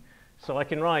B. So I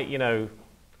can write,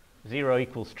 0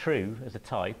 equals true as a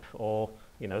type, or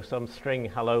some string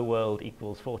hello world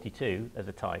equals 42 as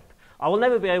a type. I will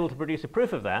never be able to produce a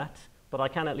proof of that, but I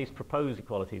can at least propose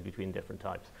equalities between different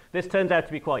types. This turns out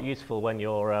to be quite useful when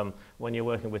you're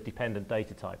working with dependent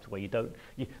data types, where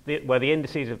where the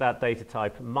indices of that data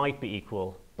type might be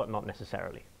equal, but not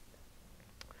necessarily.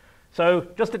 So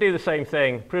just to do the same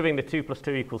thing, proving that 2 plus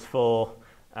 2 equals 4,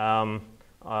 I'm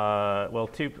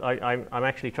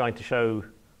actually trying to show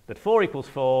that 4 equals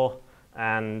 4,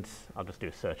 and I'll just do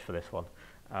a search for this one.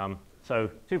 So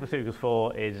 2 plus 2 equals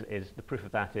 4 is the proof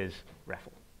of that is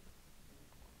REFL.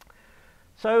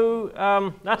 So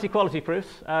that's equality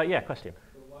proofs. Yeah, question?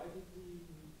 So why did we,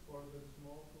 for the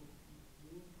small proof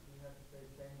Q, we had to say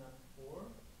same nat 4,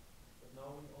 but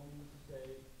now we only need to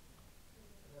say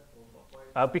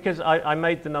Because I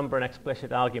made the number an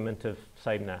explicit argument of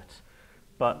sameness,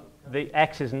 but the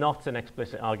x is not an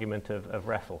explicit argument of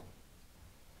REFL.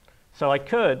 So I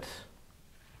could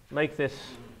make this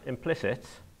implicit,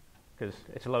 because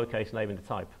it's a lowercase name in the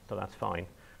type, so that's fine,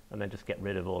 and then just get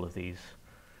rid of all of these,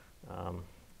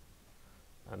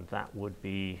 and that would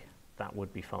be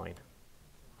fine.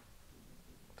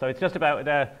 So it's just about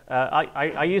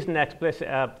I used an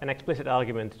explicit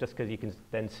argument just because you can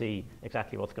then see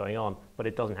exactly what's going on, but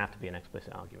it doesn't have to be an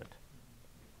explicit argument.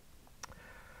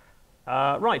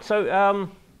 Right. So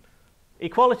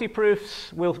equality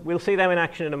proofs, we'll see them in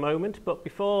action in a moment. But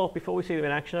before we see them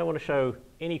in action, I want to show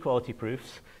inequality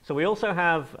proofs. So we also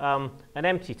have an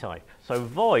empty type. So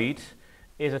void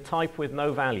is a type with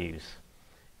no values.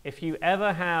 If you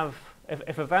ever have,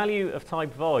 if a value of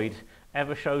type void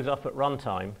ever shows up at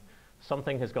runtime,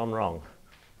 something has gone wrong.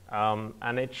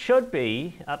 And it should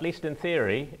be, at least in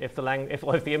theory, if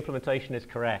the implementation is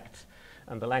correct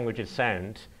and the language is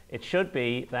sound, it should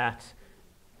be that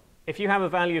if you have a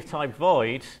value of type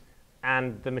void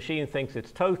and the machine thinks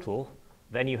it's total,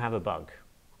 then you have a bug.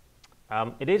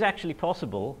 It is actually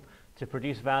possible to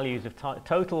produce values of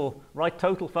write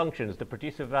total functions to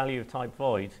produce a value of type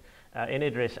void in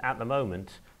Idris at the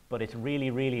moment, but it's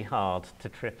really, really hard to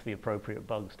trip the appropriate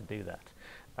bugs to do that.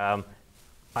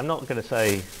 I'm not going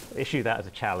to issue that as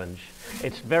a challenge.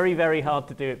 It's very, very hard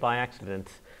to do it by accident,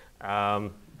 I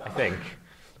think.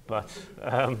 But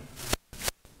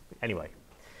anyway.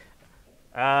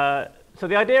 So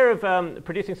the idea of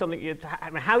producing something,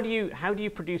 how do you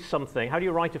produce something? How do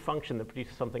you write a function that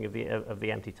produces something of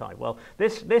the empty type? Well,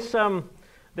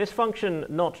 this function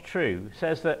not true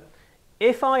says that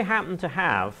if I happen to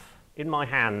have in my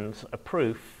hands a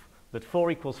proof that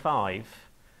 4 equals 5,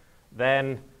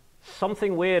 then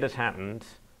something weird has happened.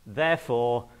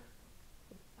 Therefore,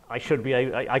 I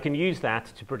can use that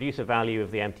to produce a value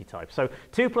of the empty type. So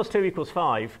 2 plus 2 equals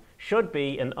 5 should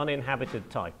be an uninhabited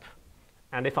type.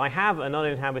 And if I have an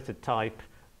uninhabited type,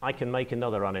 I can make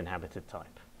another uninhabited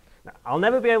type. Now, I'll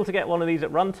never be able to get one of these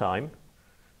at runtime.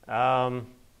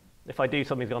 If I do,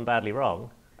 something's gone badly wrong.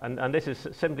 And this is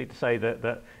simply to say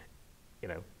that you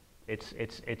know,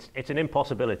 it's an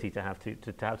impossibility to have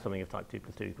something of type 2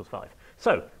 plus 2 equals 5.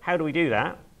 So how do we do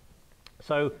that?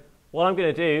 So what I'm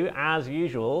going to do, as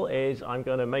usual, is I'm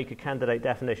going to make a candidate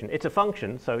definition. It's a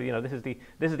function, so you know this is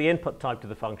the input type to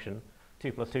the function.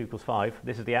 2 plus 2 equals 5.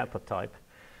 This is the output type.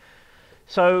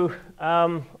 So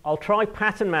I'll try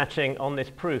pattern matching on this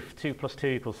proof 2 plus 2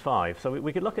 equals 5. So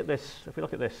we could look at this. If we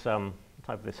look at this type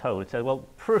of this whole, it says, well,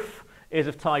 proof is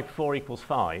of type 4 equals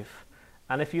 5.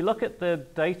 And if you look at the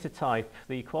data type,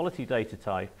 the equality data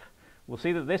type, we'll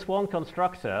see that this one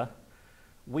constructor,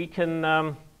 we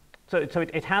can, so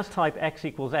it has type x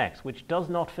equals x, which does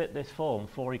not fit this form,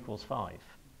 4 equals 5.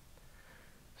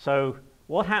 So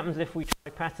what happens if we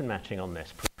try pattern matching on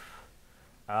this proof?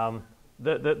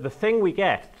 The thing we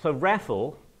get, so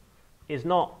REFL is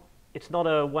not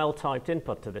a well-typed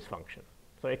input to this function.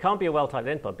 So it can't be a well-typed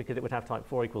input because it would have type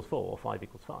 4 equals 4 or 5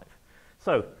 equals 5.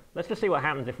 So let's just see what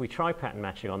happens if we try pattern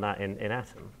matching on that in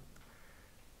Atom.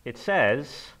 It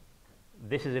says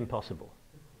this is impossible.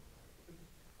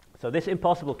 So this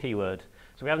impossible keyword,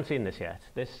 so we haven't seen this yet.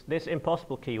 This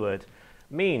impossible keyword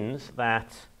means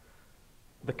that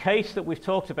the case that we've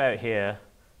talked about here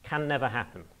can never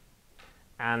happen.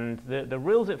 And the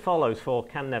rules it follows for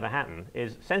can never happen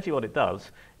is essentially what it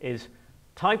does is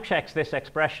type checks this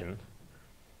expression.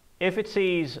 If it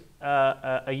sees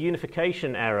a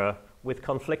unification error with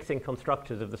conflicting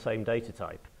constructors of the same data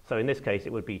type, so in this case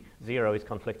it would be 0 is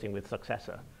conflicting with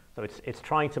successor. So it's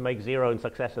trying to make 0 and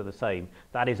successor the same.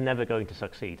 That is never going to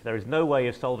succeed. There is no way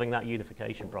of solving that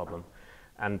unification problem.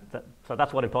 And so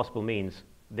that's what impossible means.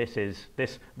 This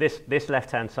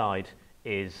left-hand side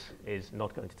is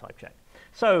not going to type check.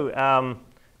 So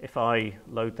if I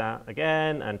load that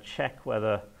again and check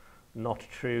whether not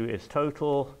true is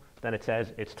total, then it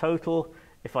says it's total.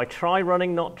 If I try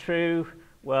running not true,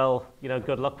 well, you know,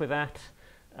 good luck with that.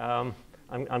 I'm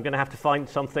going to have to find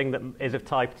something that is of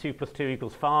type 2 plus 2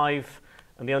 equals 5,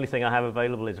 and the only thing I have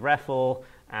available is REFL,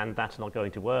 and that's not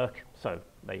going to work. So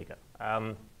there you go.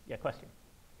 Yeah, question?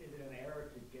 Is it an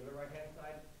error to give a right-hand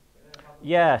side?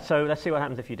 Yeah, so let's see what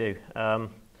happens if you do.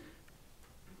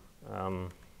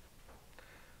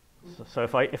 So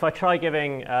if I try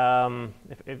giving,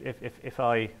 if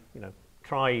I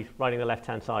try writing the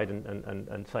left-hand side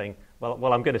and saying,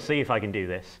 well, I'm going to see if I can do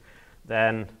this,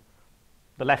 then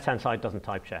the left-hand side doesn't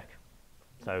type check.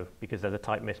 So because there's a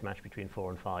type mismatch between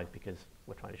 4 and 5 because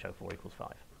we're trying to show 4 equals 5.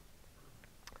 Question.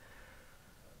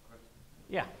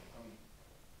 Yeah. Is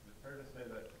it fair to say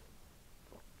that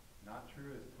not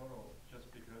true is total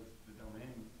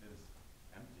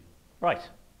Right.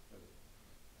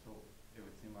 So it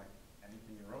would seem like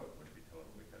anything you wrote would be total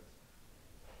because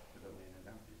the domain is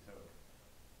empty. So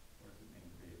what does it mean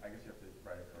to be? I guess you have to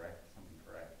write it correct, something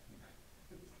correct.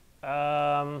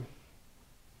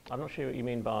 I'm not sure what you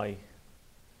mean by.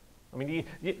 I mean,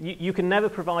 you can never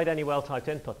provide any well-typed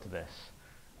input to this.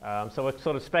 So we're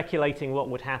sort of speculating what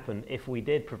would happen if we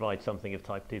did provide something of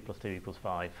type 2 plus 2 equals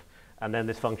 5, and then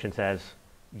this function says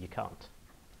you can't.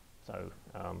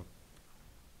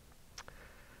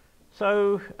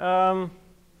 So,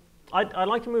 I'd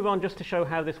like to move on just to show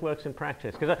how this works in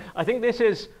practice, because I think this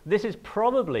is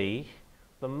probably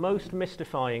the most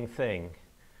mystifying thing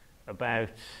about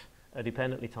a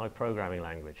dependently typed programming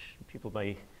language. People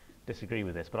may disagree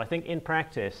with this, but I think in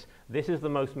practice this is the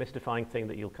most mystifying thing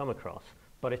that you'll come across.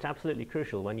 But it's absolutely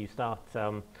crucial when you start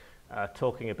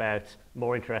talking about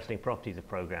more interesting properties of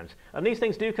programs. And these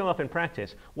things do come up in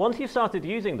practice. Once you've started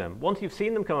using them, once you've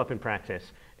seen them come up in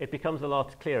practice, it becomes a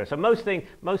lot clearer. So most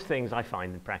things I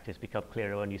find in practice become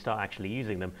clearer when you start actually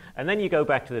using them. And then you go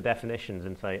back to the definitions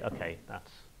and say, okay,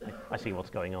 I see what's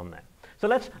going on there. So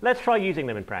let's try using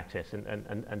them in practice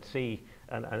and see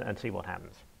what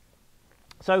happens.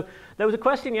 So there was a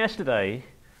question yesterday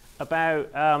about,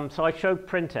 so I showed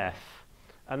printf.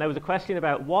 And there was a question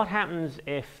about what happens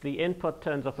if the input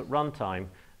turns up at runtime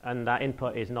and that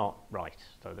input is not right.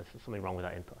 So there's something wrong with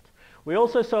that input. We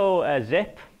also saw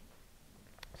zip.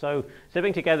 So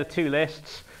zipping together two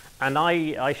lists. And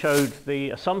I showed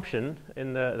the assumption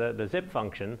in the zip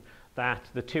function that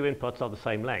the two inputs are the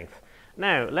same length.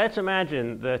 Now, let's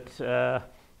imagine that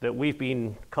we've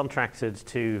been contracted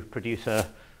to produce an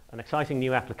exciting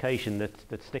new application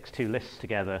that sticks two lists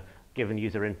together given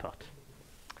user input.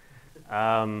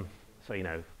 So,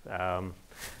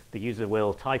 the user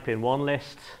will type in one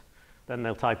list, then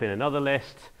they'll type in another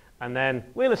list, and then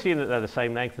we'll assume that they're the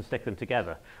same length and stick them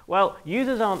together. Well,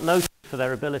 users aren't noted for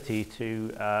their ability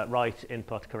to write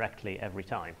input correctly every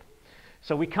time.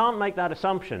 So we can't make that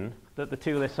assumption that the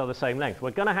two lists are the same length.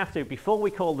 We're going to have to, before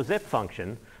we call the zip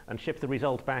function and ship the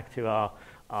result back to our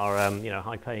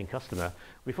high-paying customer,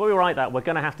 before we write that, we're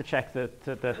going to have to check that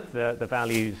the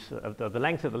values of the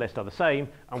length of the list are the same,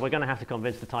 and we're going to have to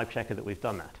convince the type checker that we've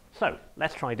done that. So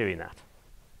let's try doing that.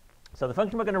 So the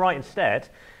function we're going to write instead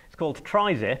is called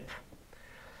tryzip.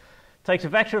 Takes a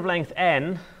vector of length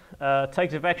n,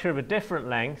 takes a vector of a different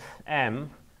length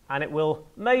m, and it will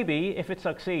maybe, if it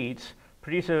succeeds,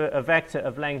 produce a vector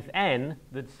of length n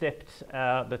that's zipped,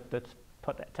 that's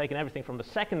taken everything from the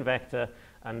second vector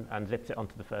and zipped it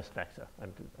onto the first vector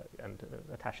and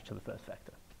attached it to the first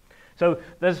vector. So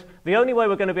the only way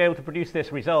we're going to be able to produce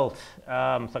this result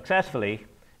successfully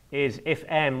is if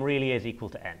m really is equal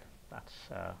to n. That's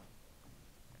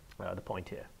the point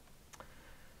here.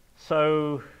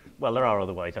 So, well, there are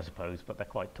other ways, I suppose, but they're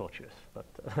quite tortuous. But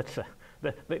that's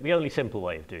the only simple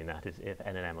way of doing that is if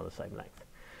n and m are the same length.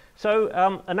 So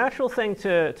a natural thing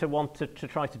to want to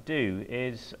try to do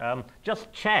is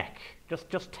just check,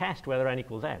 just test whether n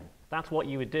equals m. That's what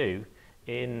you would do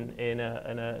in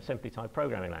a simply typed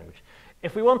programming language.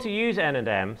 If we want to use n and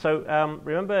m, so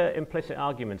remember implicit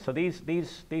arguments. So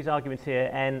these arguments here,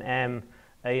 n, m,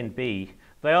 a, and b,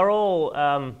 they are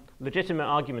all legitimate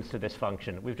arguments to this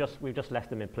function. We've just left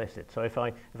them implicit. So if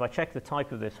I check the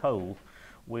type of this whole,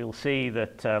 we'll see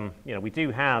that we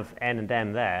do have n and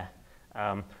m there.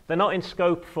 They're not in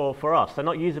scope for us. They're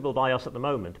not usable by us at the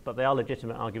moment, but they are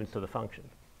legitimate arguments to the function.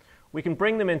 We can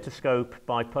bring them into scope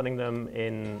by putting them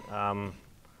in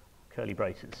curly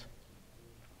braces.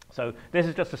 So this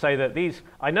is just to say that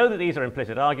I know that these are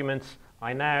implicit arguments.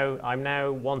 I'm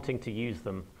now wanting to use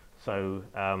them, so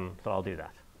I'll do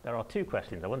that. There are two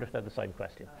questions. I wonder if they're the same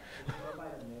question. By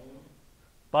the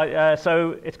name?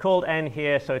 So it's called n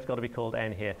here, so it's got to be called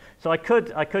n here. So I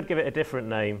could give it a different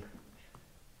name.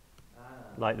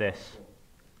 Like this.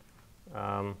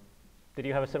 Did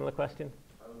you have a similar question?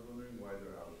 I was wondering why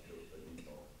they're out of scope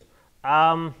by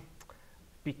default.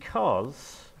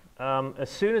 Because as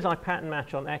soon as I pattern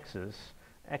match on x's,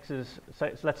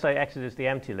 so let's say x's is the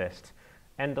empty list,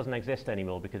 n doesn't exist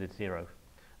anymore because it's 0.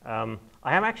 I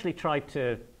have actually tried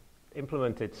to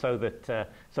implement it so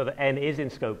that n is in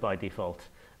scope by default,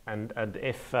 and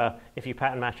if you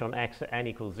pattern match on x, n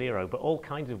equals 0, but all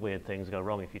kinds of weird things go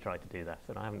wrong if you try to do that,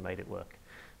 and I haven't made it work.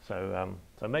 So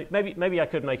maybe I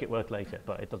could make it work later,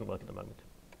 but it doesn't work at the moment.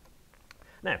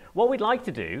 Now, what we'd like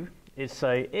to do is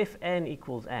say if n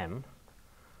equals m,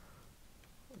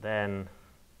 then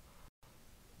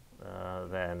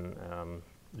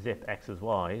zip x's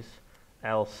y's,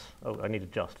 else, I need a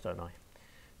just, don't I?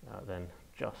 Then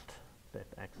just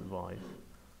zip x's y's.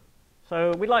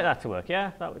 So we'd like that to work,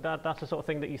 yeah? That's the sort of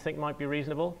thing that you think might be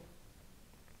reasonable?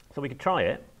 So we could try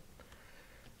it,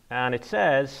 and it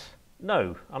says,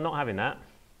 no, I'm not having that,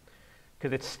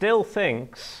 because it still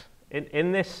thinks,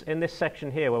 in this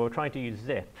section here where we're trying to use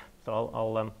zip,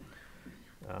 so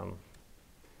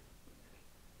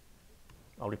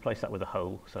I'll replace that with a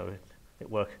hole, so it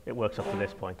works up to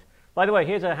this point. By the way,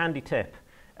 here's a handy tip.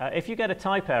 If you get a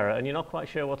type error and you're not quite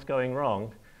sure what's going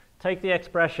wrong, take the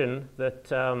expression that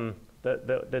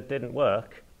didn't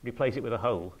work, replace it with a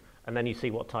hole, and then you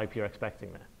see what type you're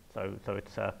expecting there. So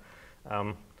it's,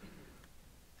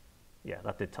 yeah,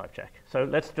 that did type check. So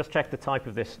let's just check the type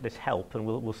of this help, and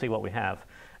we'll see what we have.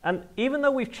 And even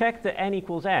though we've checked that n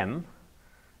equals m,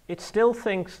 it still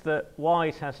thinks that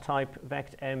y has type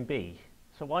vect mb.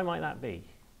 So why might that be?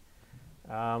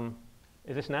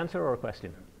 Is this an answer or a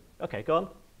question? Okay, go on.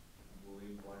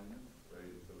 Boolean blindness, right?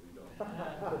 So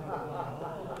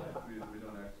we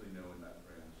don't actually know in that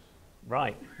branch.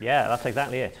 Right, yeah, that's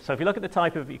exactly it. So if you look at the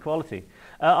type of equality,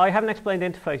 I haven't explained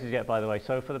interfaces yet, by the way,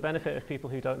 so for the benefit of people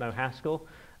who don't know Haskell,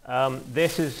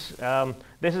 this is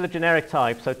a generic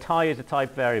type, so tie is a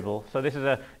type variable. So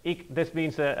this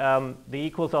means that the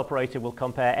equals operator will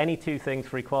compare any two things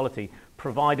for equality,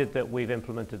 provided that we've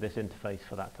implemented this interface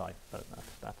for that type. So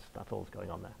that's all that's going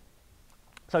on there.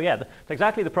 So yeah, that's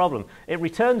exactly the problem. It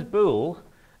returns bool,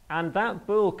 and that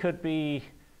bool could be,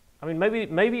 I mean,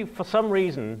 maybe for some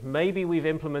reason, maybe we've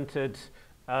implemented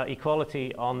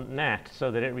equality on nat so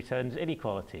that it returns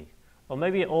inequality. Or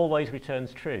maybe it always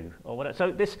returns true, or whatever.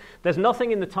 So there's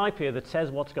nothing in the type here that says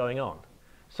what's going on.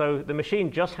 So the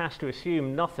machine just has to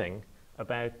assume nothing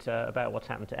about what's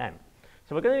happened to m.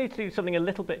 So we're going to need to do something a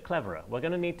little bit cleverer. We're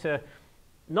going to need to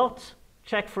not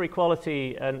check for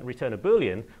equality and return a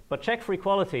Boolean, but check for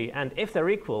equality, and if they're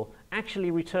equal,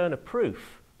 actually return a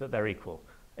proof that they're equal.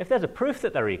 If there's a proof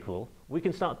that they're equal, we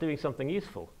can start doing something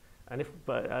useful. And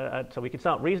so we can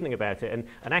start reasoning about it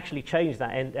and actually change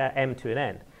that m to an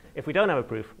n. If we don't have a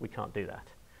proof, we can't do that.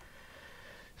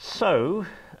 So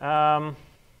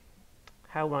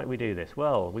how might we do this?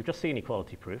 Well, we've just seen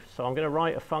equality proofs, so I'm going to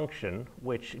write a function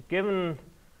which, given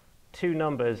two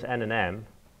numbers n and m,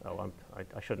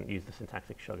 I shouldn't use the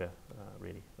syntactic sugar,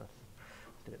 really. Let's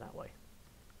do it that way.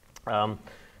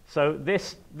 So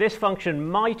this function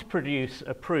might produce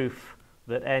a proof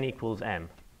that n equals m.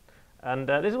 And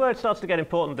this is where it starts to get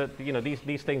important that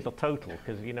these things are total,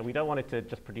 because we don't want it to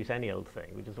just produce any old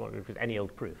thing. We just want it to produce any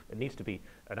old proof. It needs to be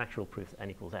an actual proof that n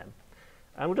equals m.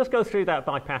 And we'll just go through that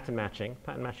by pattern matching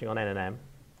on n and m.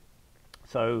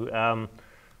 So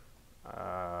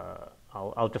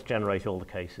I'll just generate all the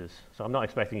cases. So I'm not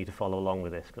expecting you to follow along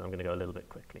with this, because I'm going to go a little bit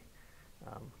quickly.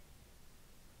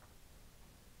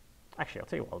 Actually, I'll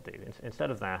tell you what I'll do. Instead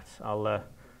of that, I'll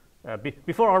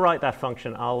before I write that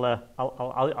function,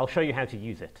 I'll show you how to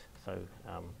use it. So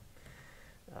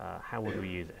how would we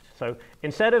use it? So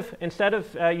instead of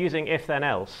using if then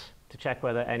else to check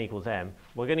whether n equals m,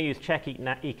 we're going to use check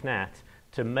eqnat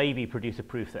to maybe produce a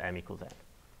proof that m equals n.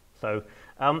 So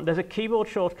there's a keyboard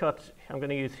shortcut I'm going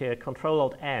to use here,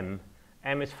 Control-Alt-M.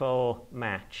 M is for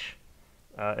match.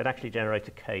 It actually generates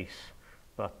a case,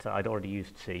 but I'd already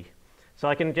used C. So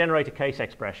I can generate a case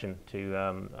expression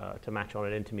to match on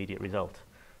an intermediate result.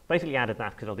 Basically added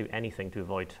that because I'll do anything to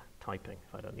avoid typing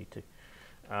if I don't need to.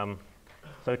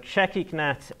 So check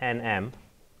eqnat nm.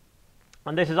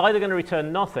 And this is either going to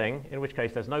return nothing, in which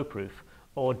case there's no proof,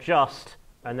 or just,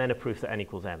 and then a proof that n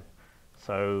equals m.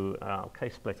 So I'll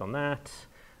case split on that.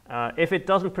 If it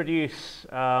doesn't produce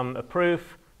a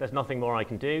proof, there's nothing more I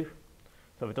can do.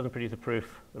 So if it doesn't produce a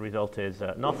proof, the result is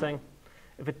nothing.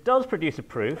 If it does produce a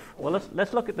proof, well,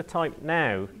 let's look at the type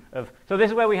now of. So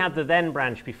this is where we had the then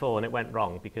branch before, and it went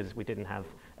wrong because we didn't have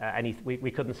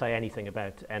we couldn't say anything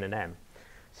about n and m.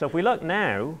 So if we look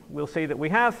now, we'll see that we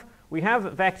have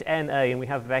vect na and we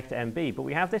have vect mb, but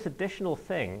we have this additional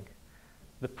thing,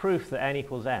 the proof that n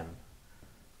equals m.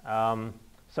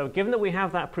 So given that we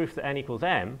have that proof that n equals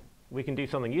m, we can do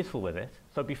something useful with it.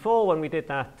 So before, when we did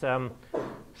that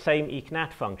same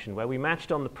eqnat function where we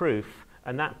matched on the proof,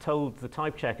 and that told the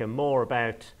type checker more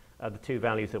about the two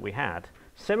values that we had.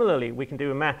 Similarly, we can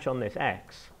do a match on this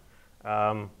x,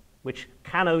 which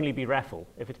can only be refl.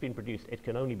 If it's been produced, it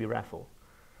can only be refl.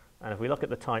 And if we look at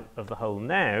the type of the whole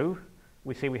now,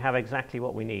 we see we have exactly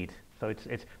what we need. So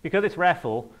it's because it's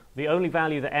refl, the only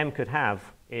value that m could have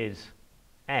is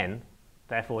n.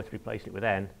 Therefore, it's replaced it with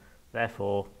n.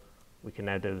 Therefore, we can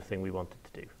now do the thing we wanted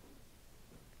to do.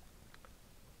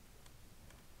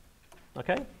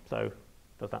 Okay, so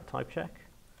does that type check?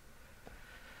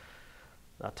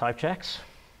 That type checks.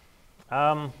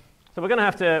 So we're going to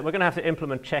have to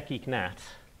implement check eqnat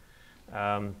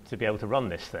to be able to run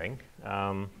this thing.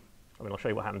 I mean, I'll show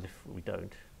you what happens if we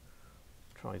don't.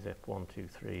 try zip 1, 2,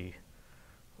 3,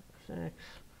 6.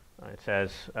 It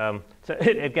says, so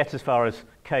it gets as far as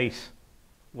case,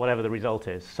 whatever the result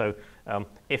is. So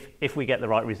if we get the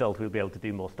right result, we'll be able to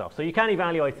do more stuff. So you can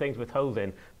evaluate things with holes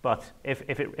in, but if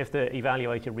the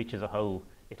evaluator reaches a hole,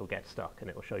 it'll get stuck, and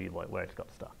it will show you where it's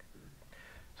got stuck.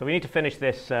 So we need to finish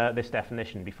this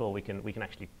definition before we can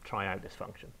actually try out this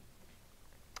function.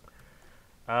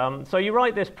 So you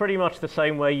write this pretty much the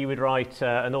same way you would write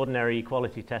an ordinary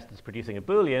equality test that's producing a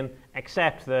Boolean,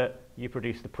 except that you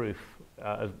produce the proof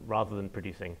rather than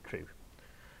producing true.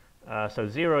 So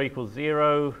 0 equals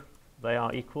 0, they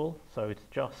are equal, so it's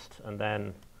just, and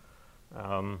then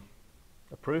a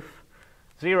proof.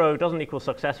 0 doesn't equal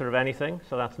successor of anything,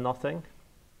 so that's nothing.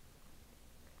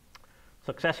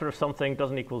 Successor of something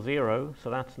doesn't equal 0, so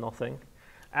that's nothing.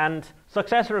 And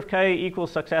successor of k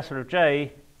equals successor of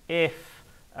j if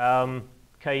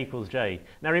k equals j.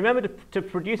 Now remember, to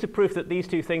produce a proof that these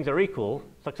two things are equal,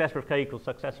 successor of k equals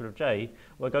successor of j,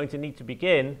 we're going to need to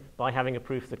begin by having a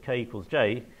proof that k equals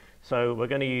j. So we're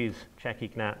going to use check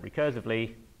eqnat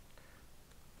recursively,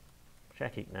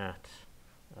 check eqnat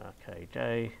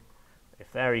kj.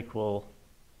 If they're equal,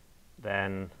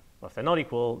 then, well, if they're not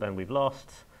equal, then we've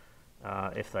lost.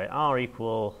 If they are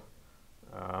equal,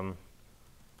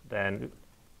 then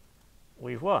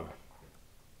we've won.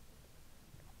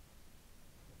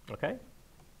 Okay?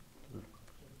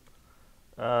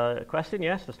 Question?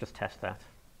 Yes, let's just test that.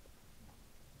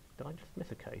 Did I just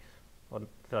miss a case? Or did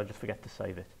I just forget to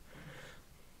save it?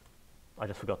 I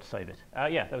just forgot to save it.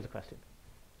 Yeah, there was a question.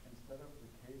 Instead of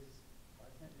the case, why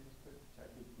can't you just put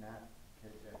check eqnat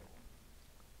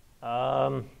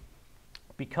kj?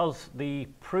 Because the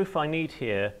proof I need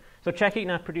here, so check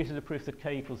eqnat produces a proof that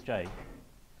k equals j,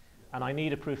 and I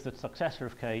need a proof that successor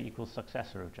of k equals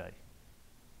successor of j.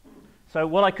 So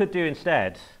what I could do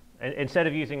instead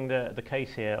of using the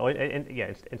case here, or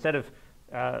instead of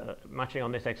matching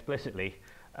on this explicitly,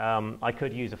 I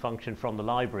could use a function from the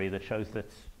library that shows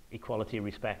that equality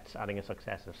respects adding a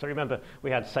successor. So remember, we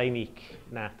had same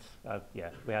eqnat.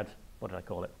 We had, what did I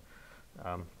call it?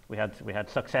 We had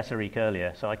successor eq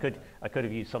earlier, so I could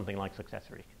have used something like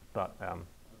successor eq, but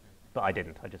I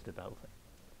didn't. I just did the whole thing.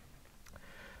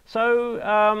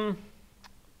 So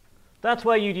that's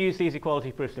where you'd use these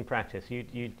equality proofs in practice.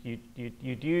 You'd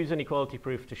use an equality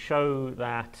proof to show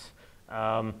that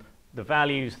the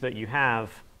values that you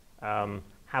have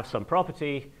some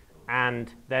property,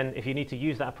 and then if you need to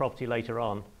use that property later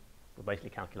on, we'll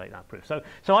basically calculate that proof. So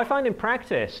I find in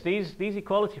practice these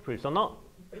equality proofs are not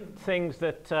things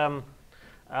that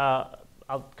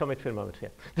I'll come into in a moment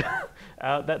here.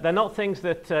 They're not things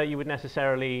that you would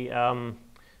necessarily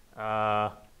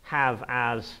have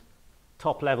as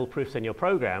top-level proofs in your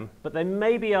program, but they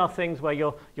maybe are things where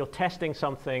you're testing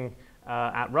something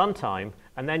at runtime,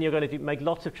 and then you're going to make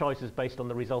lots of choices based on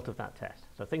the result of that test.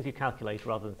 So things you calculate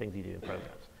rather than things you do in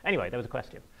programs. Anyway, there was a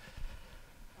question.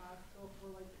 So for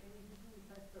like any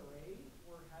test array,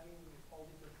 we're having all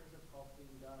these recursive calls being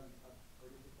done for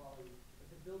this equality.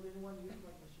 Is it built-in one used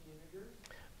like machine integers?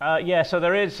 Yeah, so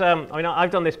there is, I mean,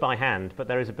 I've done this by hand, but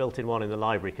there is a built-in one in the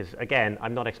library, because, again,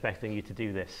 I'm not expecting you to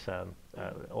do this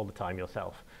all the time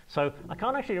yourself. So I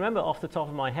can't actually remember off the top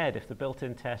of my head if the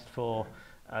built-in test for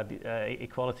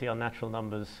equality on natural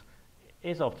numbers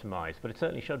is optimized, but it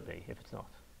certainly should be if it's not.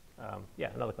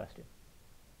 Yeah, another question.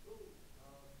 So,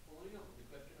 following up the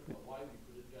question about why we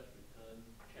couldn't just return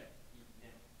check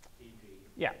eqnat kj.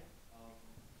 Yeah.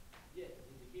 Yeah,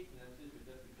 in the case analysis, we're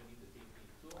just returning the same thing.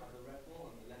 So are the REPL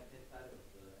on the left-hand side of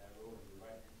the arrow and the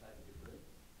right-hand side different?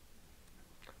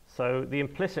 So the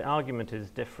implicit argument is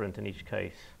different in each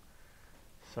case.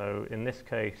 So in this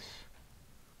case,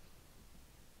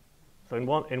 so in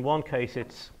one case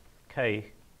it's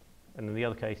k, and in the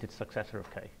other case it's successor of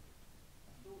k.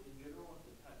 So in general, what's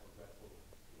the type of REPL?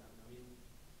 Yeah, I mean,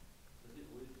 does it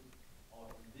always,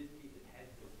 or in this case, it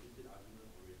has the implicit argument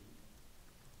already?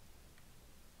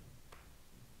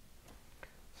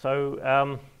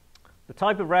 So the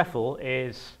type of REPL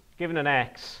is, given an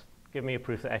x, give me a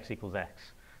proof that x equals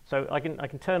x. So I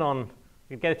can turn on,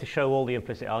 you can get it to show all the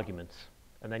implicit arguments,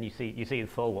 and then you see in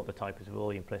full what the type is with all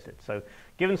the implicit. So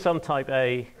given some type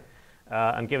A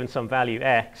and given some value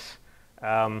x,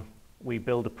 we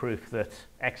build a proof that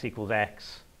x equals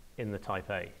x in the type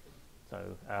A.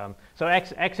 So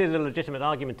x is a legitimate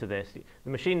argument to this. The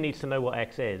machine needs to know what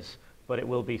x is, but it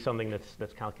will be something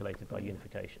that's calculated by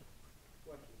unification.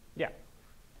 Question. Yeah.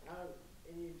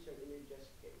 In your just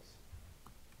case,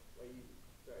 where you,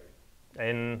 sorry.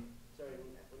 Sorry,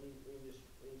 when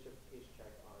you just case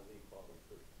check on the equality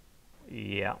proof.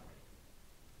 Yeah.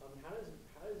 How does the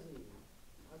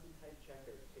type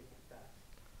checker take effect?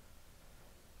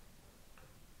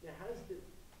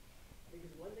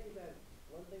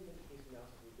 thing that the case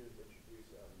analysis would do is introduce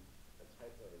a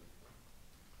type of,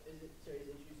 is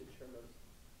introduce a term of,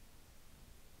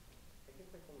 I can't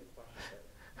quite form the question,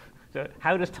 but. So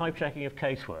how does type checking of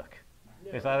case work?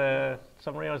 No, Is that a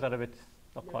summary, or is that a bit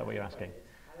not no, quite what you're that's asking? fine. It's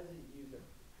how does it use a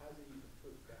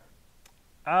proof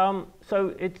graph?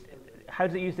 So how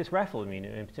does it use this REFL,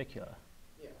 in particular?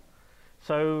 Yeah.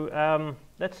 So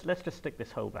let's just stick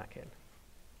this hole back in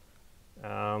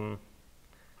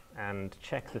and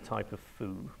check the type of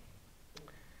foo.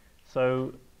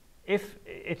 So if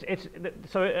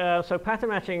so pattern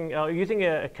matching using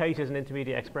a case as an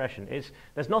intermediate expression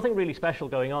there's nothing really special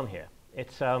going on here.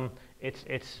 It's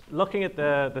looking at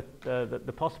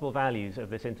the possible values of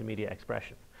this intermediate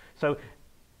expression. So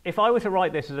if I were to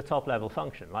write this as a top-level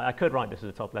function, like I could write this as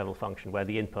a top-level function where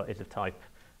the input is of type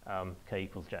k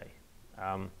equals j,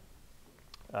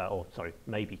 or sorry,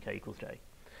 maybe k equals j.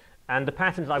 And the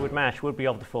patterns I would match would be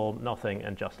of the form nothing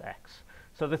and just x.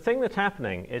 So the thing that's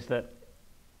happening is that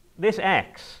this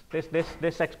x,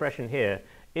 this expression here,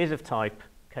 is of type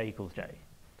k equals j.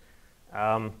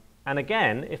 And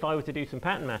again, if I were to do some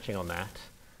pattern matching on that,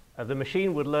 the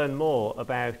machine would learn more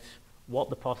about what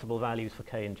the possible values for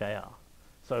k and j are.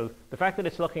 So the fact that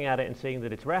it's looking at it and seeing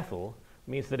that it's REFL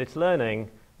means that it's learning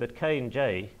that k and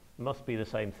j must be the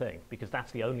same thing, because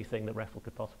that's the only thing that REFL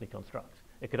could possibly construct.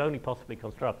 It could only possibly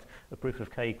construct a proof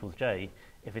of k equals j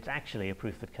if it's actually a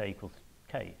proof that k equals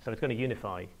k. So it's going to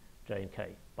unify j and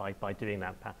k by doing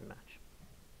that pattern match.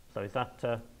 So is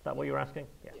that what you're asking?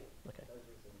 Yeah. Okay.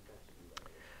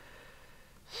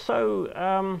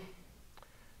 So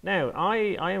now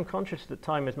I am conscious that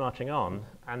time is marching on,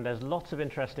 and there's lots of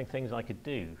interesting things I could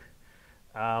do.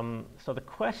 So the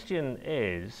question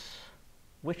is,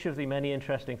 which of the many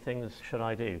interesting things should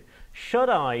I do? Should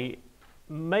I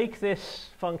make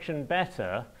this function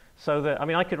better so that,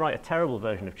 I could write a terrible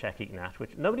version of check-equal-nat,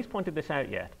 which nobody's pointed this out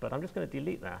yet, but I'm just going to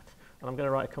delete that, and I'm going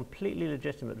to write a completely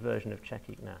legitimate version of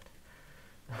check-equal-nat.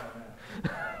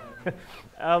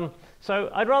 So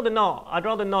I'd rather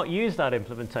not use that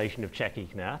implementation of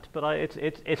check-equal-nat, but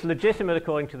it's legitimate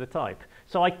according to the type.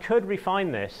 So I could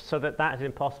refine this so that that is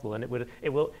impossible, and it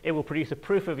will produce a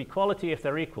proof of equality if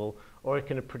they're equal, or it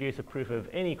can produce a proof of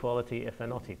inequality if they're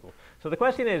not equal. So the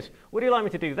question is, would you like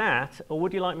me to do that, or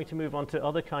would you like me to move on to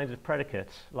other kinds of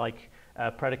predicates, like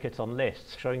predicates on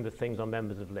lists, showing the things on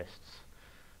members of lists?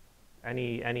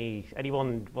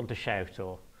 Anyone want to shout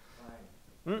or?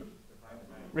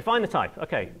 Refine the type.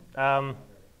 Okay.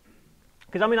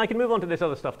 Because I can move on to this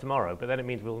other stuff tomorrow, but then it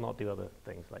means we'll not do other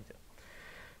things later.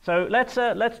 So let's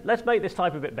make this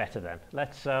type a bit better then.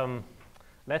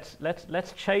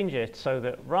 Let's change it so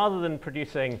that rather than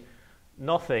producing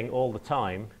nothing all the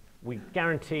time, we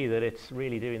guarantee that it's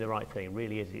really doing the right thing. It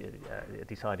really is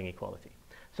deciding equality.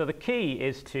 So the key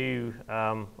is to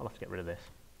I'll have to get rid of this.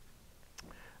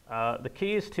 The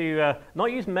key is to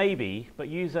not use maybe, but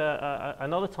use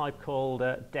another type called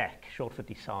dec, short for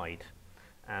decide.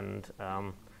 And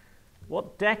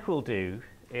what dec will do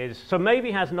is, so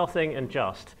maybe has nothing and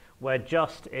just, where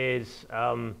just is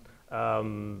a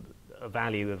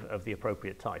value of the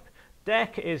appropriate type.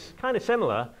 Dec is kind of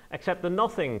similar, except the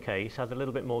nothing case has a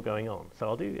little bit more going on.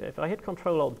 So if I hit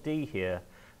Control-Alt-D here,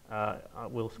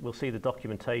 we'll see the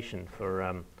documentation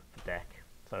for dec.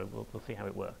 So we'll see how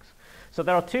it works. So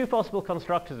there are two possible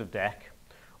constructors of dec.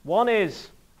 One is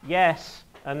yes,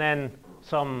 and then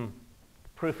some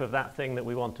proof of that thing that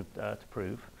we want to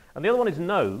prove. And the other one is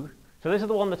no. So this is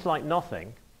the one that's like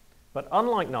nothing. But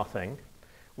unlike nothing,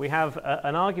 we have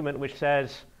an argument which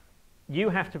says, you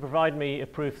have to provide me a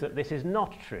proof that this is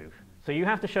not true. So you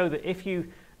have to show that if you,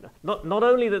 not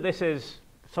only that this is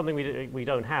something we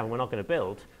don't have and we're not going to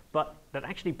build, but that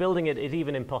actually building it is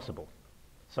even impossible.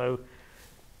 So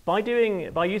by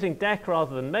using dec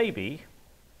rather than maybe,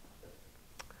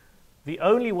 the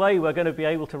only way we're going to be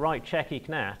able to write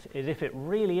check-equal-nat is if it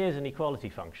really is an equality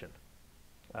function.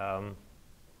 So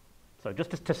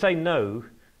just to say no,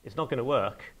 it's not going to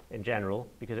work in general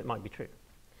because it might be true.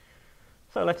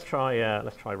 So let's try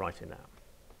writing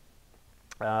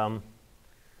that.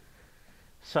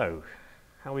 So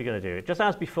how are we going to do it? Just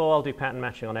as before, I'll do pattern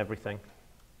matching on everything,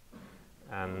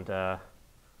 and I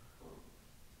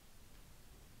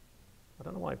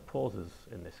don't know why it pauses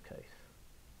in this case.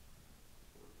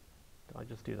 Did I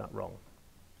just do that wrong?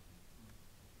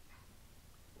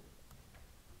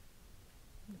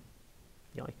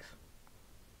 Yikes.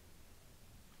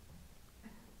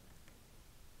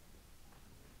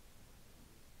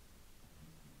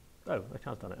 Oh, it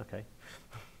has done it, okay.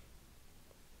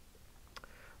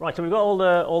 Right, so we've got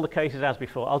all the cases as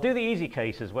before. I'll do the easy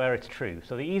cases where it's true.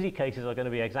 So the easy cases are going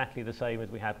to be exactly the same as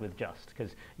we had with just,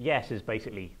 because yes is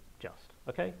basically just.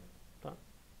 Okay, that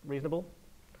reasonable.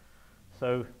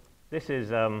 So this is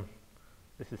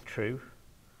true.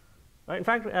 In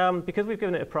fact, because we've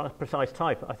given it a precise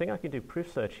type, I think I can do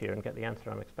proof search here and get the answer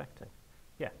I'm expecting.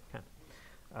 Yeah, I can.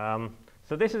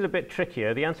 So this is a bit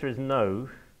trickier. The answer is no,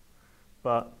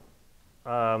 but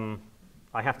I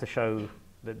have to show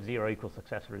that 0 equals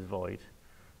successor is void.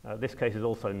 This case is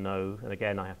also no, and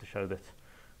again I have to show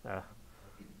that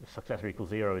successor equals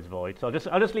 0 is void. So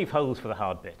I'll just leave holes for the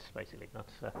hard bits, basically.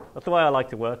 That's the way I like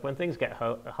to work. When things get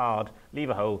hard,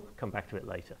 leave a hole, come back to it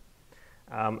later.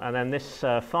 And then this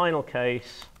final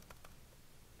case,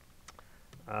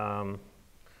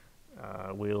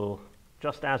 we'll,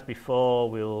 just as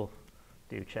before, we'll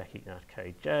do check equnat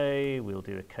kj, we'll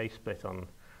do a k-split on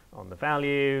the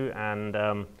value,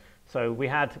 and so we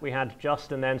had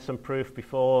just and then some proof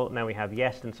before, now we have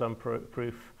yes and some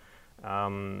proof.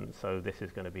 So this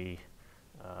is going to be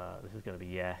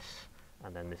yes,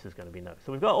 and then this is going to be no.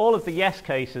 So we've got all of the yes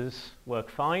cases work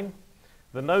fine.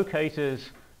 The no cases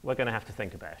we're going to have to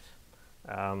think about.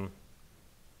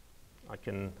 I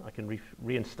can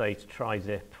reinstate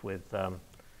try-zip with.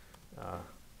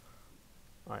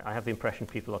 I have the impression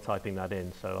people are typing that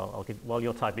in, so while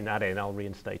you're typing that in, I'll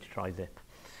reinstate try-zip.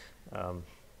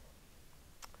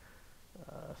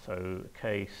 So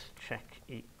case check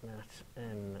equnat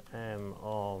nm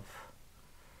of,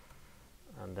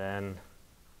 and then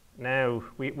now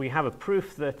we have a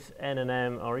proof that n and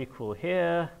m are equal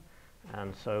here,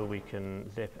 and so we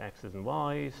can zip x's and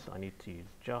y's. I need to use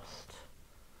just.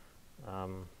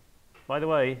 By the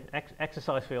way,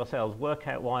 exercise for yourselves, work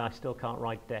out why I still can't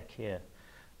write dec here.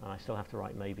 I still have to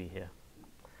write maybe here.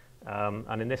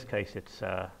 And in this case, it's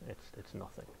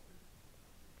nothing.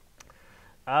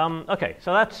 Okay,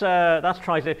 so that's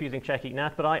try-zip using check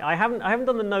equnat, but I haven't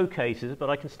done the no cases, but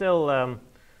I can still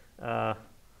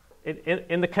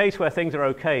in the case where things are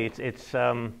okay, it's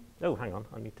oh, hang on,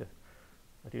 I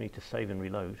do need to save and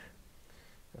reload.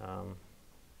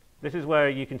 This is where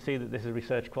you can see that this is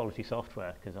research quality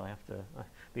software, because I have to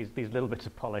these little bits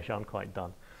of polish aren't quite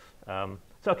done.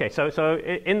 So okay, so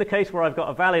in the case where I've got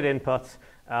a valid input,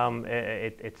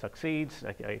 it succeeds.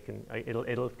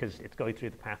 It'll because it's going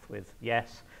through the path with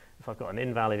yes. If I've got an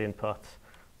invalid input,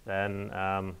 then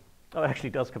it actually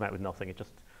does come out with nothing. It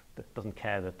just doesn't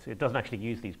care that it doesn't actually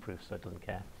use these proofs, so it doesn't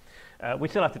care. We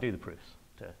still have to do the proofs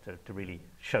to really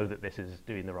show that this is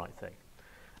doing the right thing.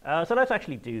 So let's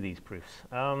actually do these proofs.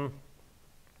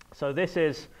 So this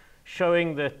is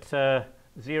showing that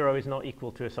 0 is not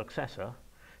equal to a successor.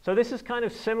 So this is kind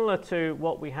of similar to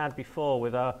what we had before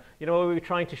with our, where we were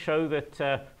trying to show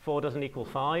that 4 doesn't equal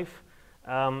 5.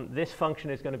 This function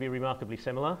is going to be remarkably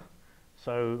similar.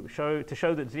 So to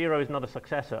show that 0 is not a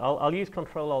successor, I'll use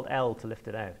Control-Alt-L to lift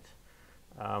it out.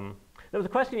 There was a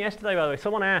question yesterday, by the way.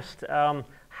 Someone asked,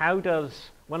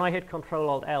 when I hit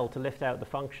Control-Alt-L to lift out the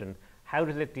function, how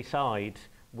does it decide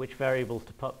which variables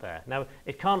to put there? Now,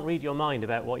 it can't read your mind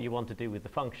about what you want to do with the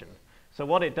function. So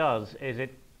what it does is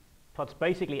it puts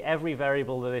basically every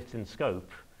variable that it's in scope,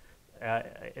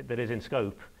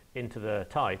 into the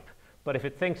type. But if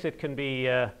it thinks it can be,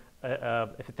 if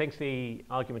it thinks the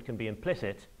argument can be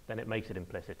implicit, then it makes it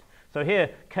implicit. So here,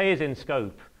 k is in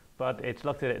scope, but it's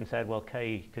looked at it and said, well,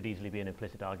 k could easily be an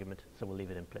implicit argument, so we'll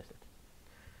leave it implicit.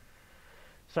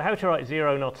 So how to write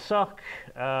 0 not suck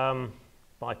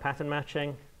by pattern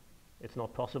matching? It's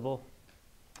not possible.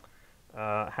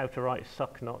 How to write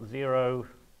suck not 0?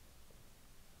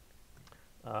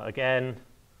 Again,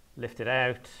 lift it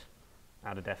out,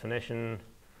 add a definition,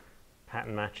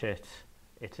 pattern match it.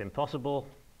 It's impossible.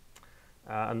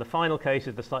 And the final case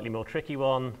is the slightly more tricky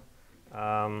one.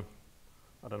 I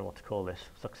don't know what to call this.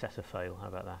 Successor fail. How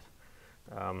about that?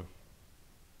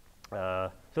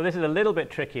 So this is a little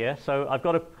bit trickier. So I've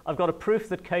got a proof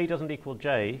that k doesn't equal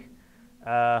j,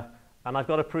 and I've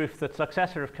got a proof that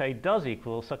successor of k does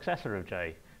equal successor of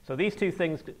j. So these two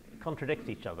things contradict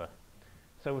each other.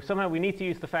 So somehow we need to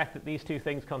use the fact that these two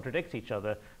things contradict each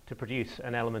other to produce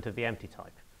an element of the empty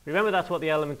type. Remember, that's what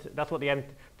the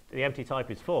empty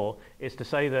type is for, is to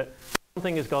say that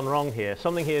something has gone wrong here.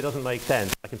 Something here doesn't make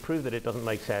sense. I can prove that it doesn't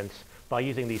make sense. By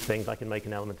using these things, I can make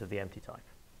an element of the empty type.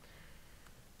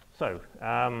 So,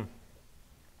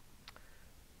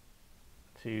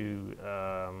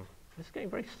 this is getting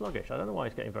very sluggish. I don't know why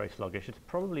it's getting very sluggish. It's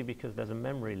probably because there's a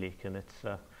memory leak and it's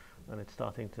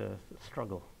starting to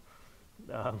struggle.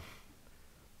 I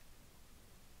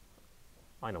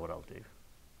know what I'll do.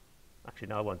 Actually,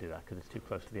 no, I won't do that because it's too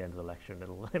close to the end of the lecture and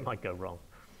it might go wrong.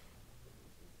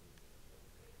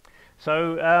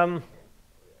 So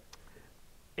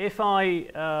if I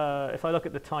look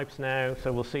at the types now,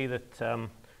 so we'll see that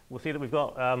we'll see that we've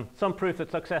got some proof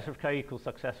that successor of k equals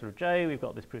successor of j. We've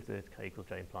got this proof that k equals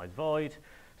j implies void.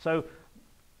 So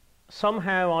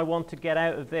somehow I want to get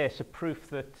out of this a proof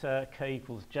that k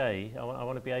equals j. I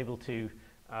want to be able to,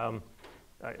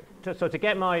 to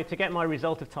get my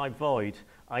result of type void,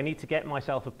 I need to get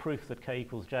myself a proof that k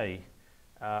equals j.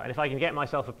 And if I can get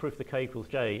myself a proof that k equals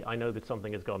j, I know that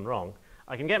something has gone wrong.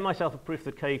 I can get myself a proof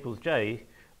that k equals j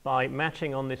by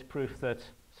matching on this proof that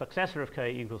successor of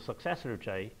k equals successor of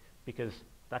j, because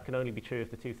that can only be true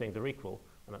if the two things are equal.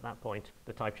 And at that point,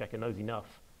 the type checker knows enough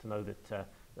to know that,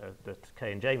 that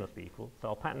k and j must be equal. So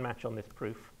I'll pattern match on this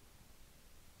proof.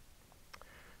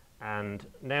 And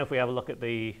now if we have a look at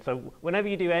the, so whenever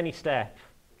you do any step,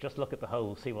 just look at the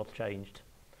whole, see what's changed.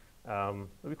 It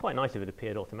would be quite nice if it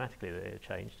appeared automatically that it had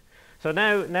changed. So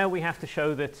now we have to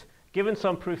show that given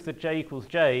some proof that j equals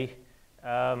j,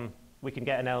 we can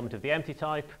get an element of the empty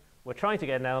type. We're trying to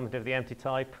get an element of the empty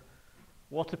type.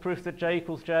 What's the proof that j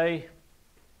equals j?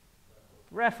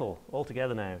 REFL, all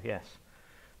together now, yes.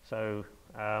 So,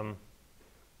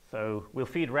 so we'll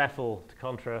feed REFL to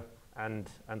contra, and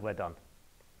we're done.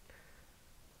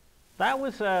 That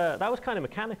was kind of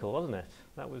mechanical, wasn't it?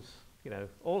 That was, you know,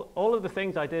 all of the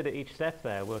things I did at each step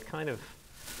there were kind of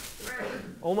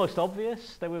almost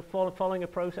obvious. They were following a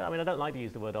process. I mean, I don't like to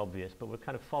use the word obvious, but we're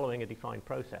kind of following a defined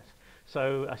process.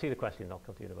 So I see the question. I'll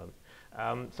come to you in a moment.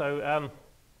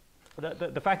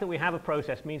 The fact that we have a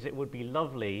process means it would be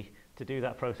lovely to do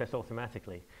that process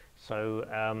automatically. So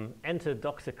enter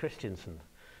Dr. Christensen,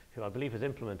 who I believe has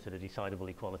implemented a decidable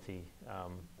equality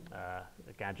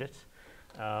gadget.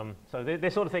 So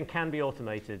this sort of thing can be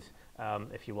automated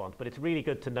if you want, but it's really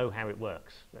good to know how it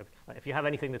works. If you have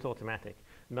anything that's automatic,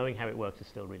 knowing how it works is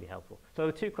still really helpful. So there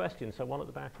are two questions, so one at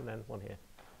the back and then one here.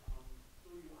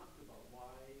 So you asked about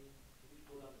why, if you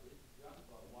go down to this, you asked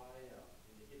about why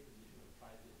in the hit position of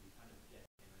prices we kind of get,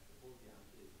 and I suppose the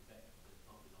answer is VEC does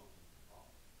not belong to prop.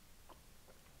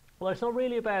 Well, it's not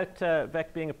really about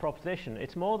VEC being a proposition.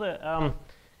 It's more that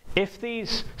if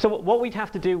these, so what we'd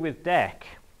have to do with DEC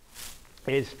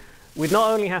is we'd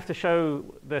not only have to show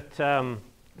that,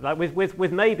 like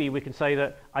with maybe we can say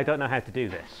that I don't know how to do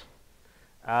this.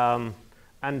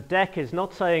 And DEC is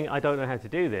not saying I don't know how to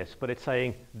do this, but it's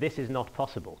saying this is not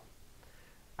possible.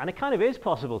 And it kind of is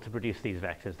possible to produce these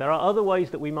vectors. There are other ways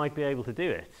that we might be able to do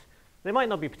it. They might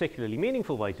not be particularly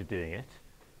meaningful ways of doing it,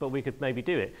 but we could maybe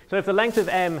do it. So if the length of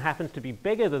m happens to be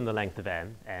bigger than the length of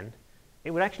n,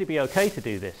 it would actually be okay to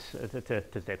do this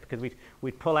because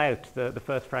we'd pull out the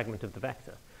first fragment of the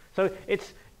vector. So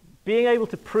it's being able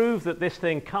to prove that this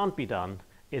thing can't be done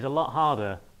is a lot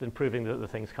harder than proving that the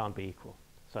things can't be equal.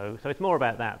 So it's more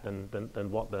about that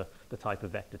than what the type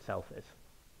of vector itself is.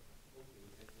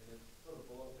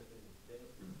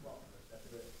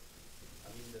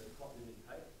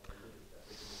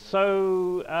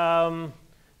 So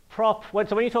prop,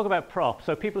 so when you talk about prop,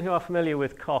 so people who are familiar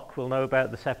with Coq will know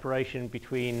about the separation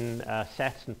between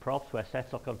sets and props, where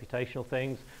sets are computational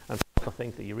things and props are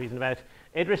things that you reason about.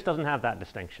 Idris doesn't have that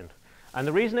distinction. And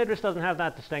the reason Idris doesn't have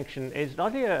that distinction is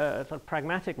not only a sort of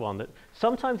pragmatic one, that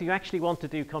sometimes you actually want to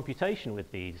do computation with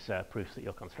these proofs that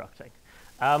you're constructing.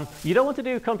 You don't want to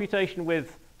do computation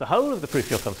with the whole of the proof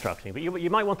you're constructing, but you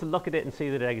might want to look at it and see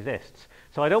that it exists.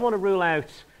 So I don't want to rule out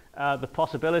the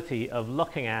possibility of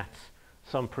looking at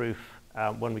some proof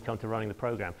when we come to running the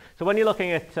program. So when you're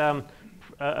looking at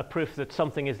a proof that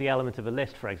something is the element of a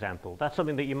list, for example, that's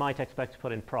something that you might expect to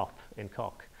put in prop in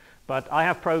Coq. But I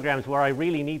have programs where I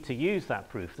really need to use that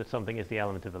proof that something is the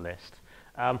element of a list.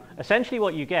 Essentially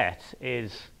what you get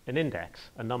is an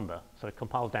index, a number. So it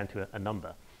compiles down to a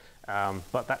number.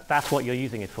 But that's what you're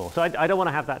using it for. So I don't want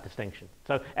to have that distinction.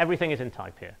 So everything is in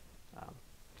type here.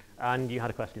 And you had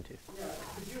a question too. Yeah,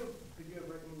 could you have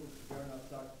written Yarnow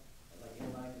like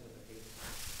inline as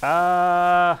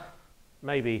a case?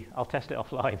 Maybe. I'll test it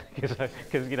offline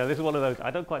because you know this is one of those.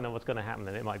 I don't quite know what's going to happen,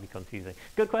 and it might be confusing.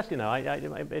 Good question, though.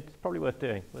 It's probably worth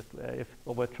doing,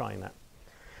 or worth trying that.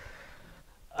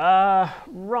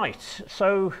 Right.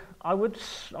 So I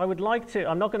would like to.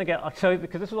 I'm not going to get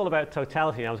because this is all about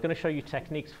totality. I was going to show you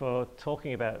techniques for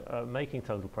talking about making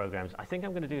total programs. I think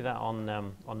I'm going to do that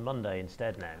on Monday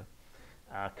instead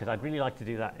now, because I'd really like to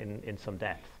do that in some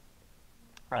depth.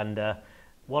 And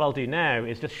what I'll do now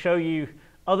is just show you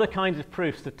other kinds of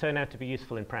proofs that turn out to be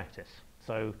useful in practice.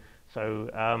 So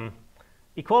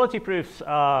equality proofs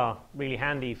are really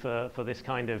handy for this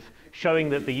kind of showing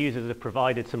that the users have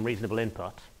provided some reasonable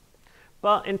input.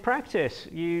 But in practice,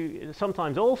 you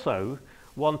sometimes also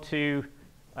want to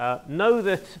know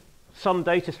that some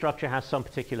data structure has some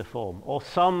particular form, or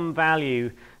some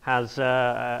value has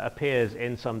appears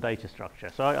in some data structure.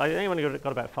 So I think I've only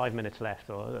got about 5 minutes left,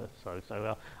 or so.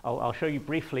 So I'll show you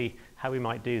briefly how we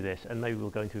might do this, and maybe we'll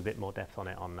go into a bit more depth on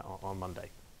it on Monday.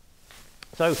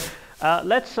 So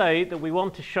let's say that we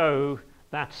want to show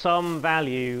that some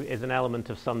value is an element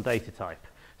of some data type.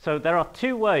 So there are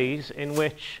two ways in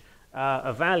which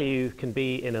a value can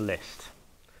be in a list.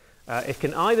 It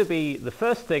can either be the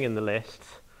first thing in the list,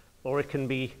 or it can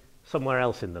be somewhere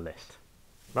else in the list,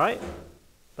 right?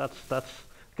 That's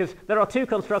because there are two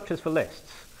constructors for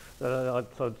lists. There's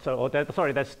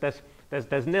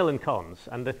nil and cons,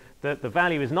 and the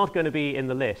value is not going to be in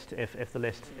the list if the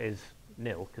list is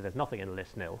nil, because there's nothing in the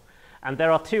list nil. And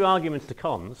there are two arguments to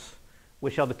cons,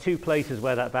 which are the two places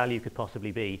where that value could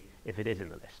possibly be if it is in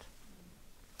the list.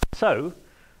 So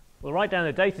we'll write down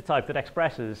a data type that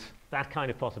expresses that kind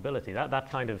of possibility,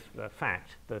 that kind of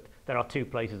fact, that there are two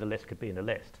places a list could be in a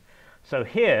list. So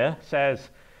here says,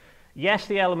 yes,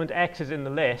 the element x is in the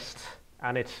list,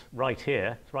 and it's right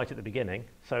here, it's right at the beginning.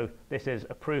 So this is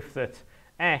a proof that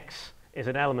x is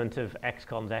an element of x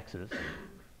cons x's.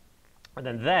 And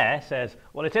then there says,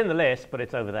 well, it's in the list, but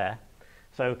it's over there.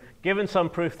 So given some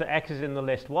proof that x is in the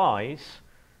list y's,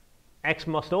 x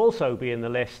must also be in the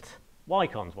list y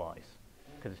cons y's,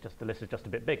 because it's just the list is just a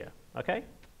bit bigger. Okay.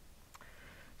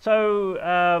 So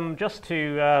just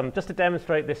to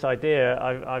demonstrate this idea,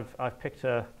 I've picked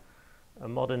a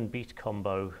modern beat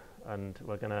combo, and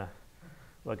we're gonna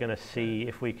see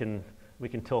if we can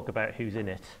talk about who's in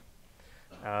it.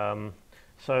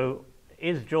 So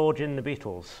is George in the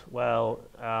Beatles? Well,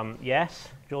 yes,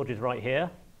 George is right here.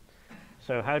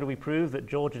 So how do we prove that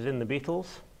George is in the Beatles?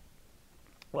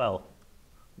 Well,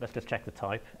 let's just check the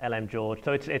type, LM George.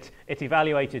 So it's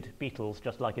evaluated Beatles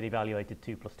just like it evaluated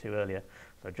 2 + 2 earlier.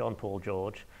 So John, Paul,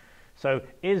 George. So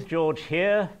is George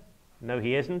here? No,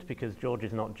 he isn't, because George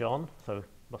is not John, so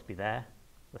must be there.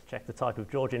 Let's check the type of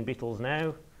George in Beatles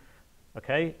now.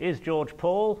 Okay, is George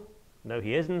Paul? No,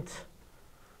 he isn't.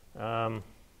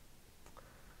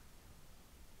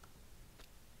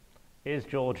 Is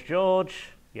George George?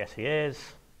 Yes, he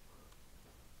is.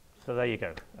 So there you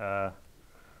go.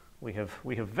 We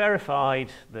have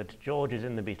verified that George is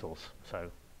in the Beatles. So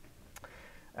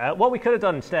what we could have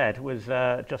done instead was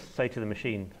just say to the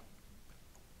machine,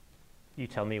 you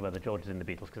tell me whether George is in the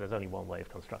Beatles, because there's only one way of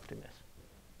constructing this.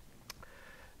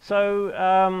 So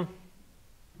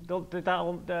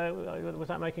was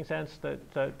that making sense? That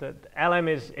LM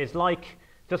is like,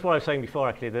 just what I was saying before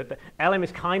actually, that LM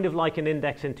is kind of like an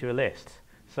index into a list.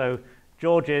 So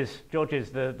George is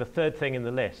the third thing in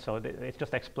the list, so it's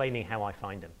just explaining how I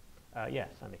find him. Yes,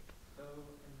 Andy. So in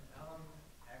LM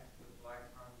x with y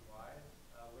cons y,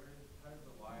 how does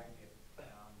the y get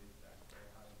bound exactly?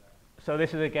 How does that? So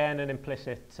this is again an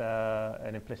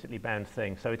implicitly bound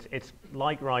thing. So it's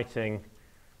like writing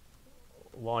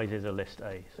y's is a list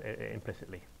A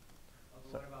implicitly.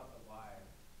 So what about the y?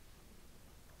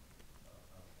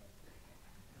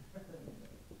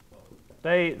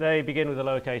 They begin with a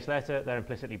lowercase letter. They're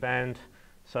implicitly bound.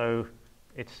 So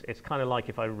it's kind of like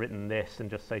if I've written this and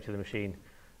just say to the machine,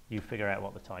 you figure out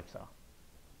what the types are.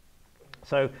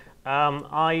 So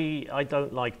I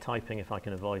don't like typing if I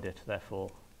can avoid it. Therefore,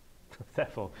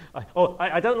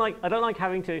 I don't like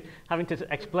having to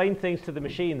explain things to the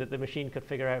machine that the machine could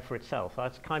figure out for itself.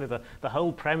 That's kind of the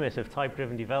whole premise of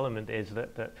type-driven development, is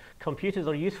that computers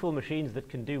are useful machines that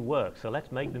can do work. So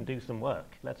let's make them do some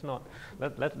work. Let's not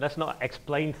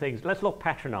explain things. Let's not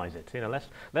patronize it. You know,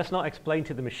 let's not explain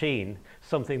to the machine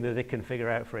something that it can figure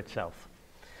out for itself.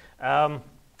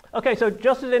 Okay, so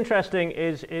just as interesting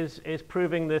is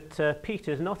proving that Pete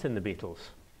is not in the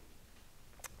Beatles.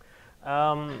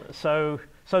 So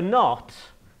not,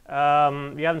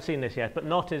 you haven't seen this yet, but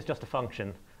not is just a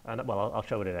function, and well, I'll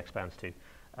show what it expands to.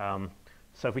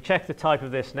 So if we check the type of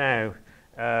this now,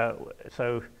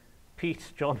 so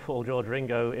Pete, John, Paul, George,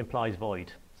 Ringo implies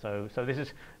void. So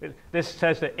this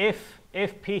says that if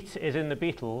Pete is in the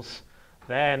Beatles,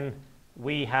 then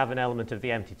we have an element of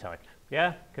the empty type.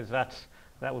 Yeah, because that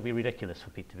would be ridiculous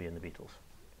for Pete to be in the Beatles.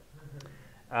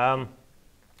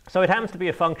 So it happens to be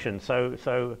a function.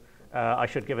 So I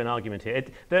should give an argument here.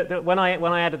 When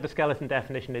I added the skeleton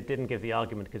definition, it didn't give the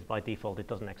argument, because by default it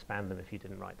doesn't expand them if you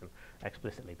didn't write them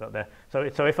explicitly. But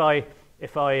so if I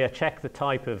check the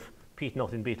type of Pete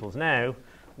not in Beatles now,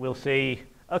 we'll see.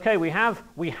 Okay, we have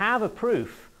a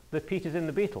proof that Pete is in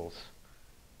the Beatles,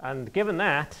 and given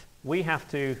that, we have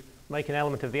to make an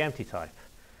element of the empty type.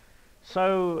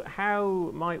 So how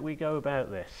might we go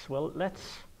about this? Well,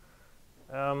 let's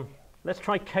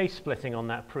try case splitting on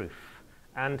that proof.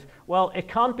 And well, it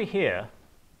can't be here,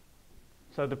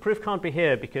 So the proof can't be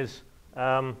here because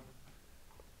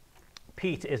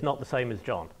Pete is not the same as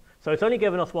John. So it's only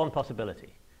given us one possibility.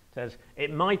 It says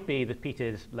it might be that Pete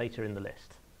is later in the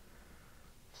list.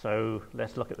 So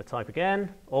let's look at the type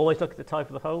again. Always look at the type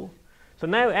of the whole. So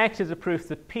now X is a proof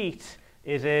that Pete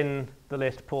is in the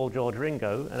list Paul, George,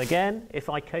 Ringo. And again, if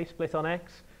I k-split on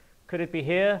X, could it be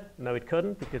here? No, it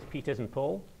couldn't, because Pete isn't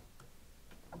Paul.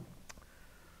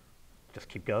 Just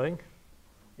keep going.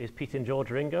 Is Pete in George,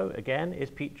 Ringo? Again,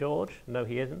 is Pete George? No,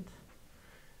 he isn't.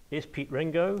 Is Pete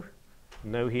Ringo?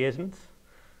 No, he isn't.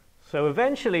 So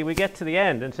eventually we get to the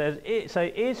end and says,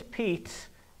 is Pete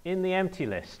in the empty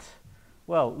list?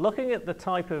 Well, looking at the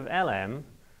type of LM,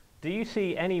 do you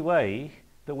see any way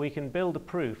that we can build a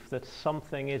proof that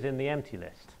something is in the empty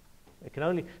list?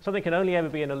 Something can only ever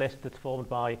be in a list that's formed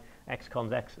by X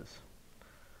cons X's.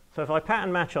 So if I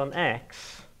pattern match on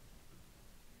X,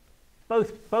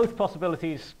 both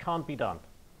possibilities can't be done.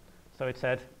 So it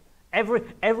said,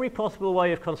 every possible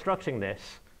way of constructing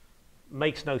this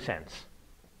makes no sense.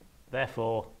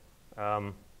 Therefore,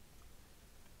 I'm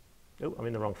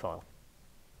in the wrong file.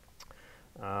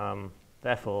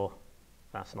 Therefore,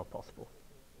 that's not possible.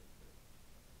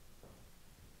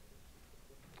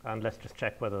 And let's just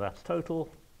check whether that's total.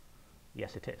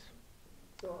 Yes, it is.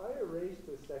 So I erased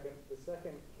the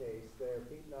second case there,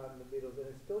 Pete not in the Beatles, and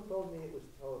it still told me it was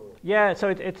total. Yeah,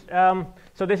 so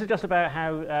so this is just about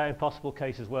how impossible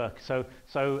cases work. So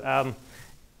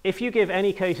if you give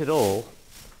any case at all,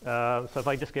 so if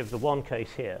I just give the one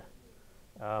case here,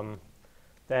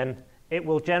 then it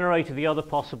will generate the other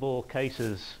possible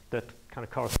cases that kind of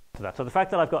correspond to that. So the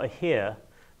fact that I've got a here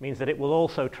means that it will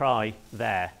also try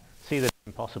there, see that it's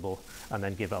impossible, and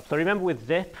then give up. So remember with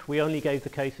zip, we only gave the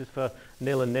cases for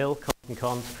nil and nil, cons and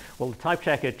cons. Well, the type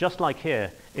checker, just like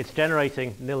here, it's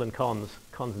generating nil and cons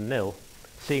and nil,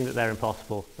 seeing that they're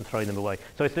impossible and throwing them away.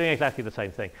 So it's doing exactly the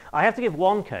same thing. I have to give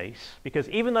one case, because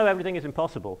even though everything is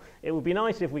impossible, it would be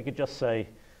nice if we could just say,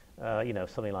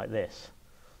 something like this.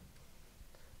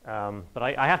 But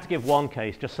I have to give one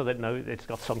case just so that it's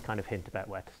got some kind of hint about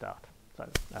where to start. So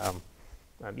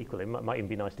equally, it might even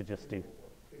be nice to just do.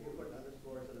 Could you put an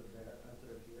underscore instead of there,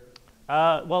 instead of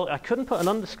here? Well, I couldn't put an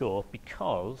underscore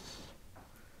because,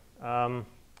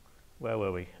 where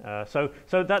were we? So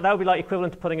that would be like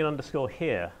equivalent to putting an underscore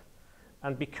here.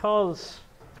 And because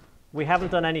we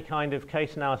haven't done any kind of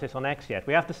case analysis on X yet,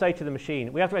 we have to say to the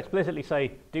machine, we have to explicitly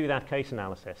say, do that case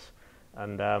analysis.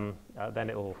 And then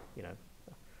it will,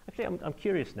 Actually, I'm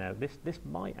curious now. This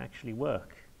might actually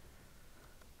work.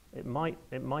 It might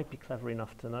be clever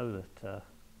enough to know that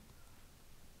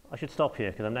I should stop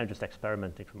here because I'm now just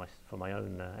experimenting for my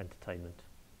own entertainment.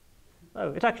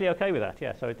 Oh, it's actually okay with that.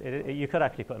 Yeah. So you could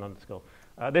actually put an underscore.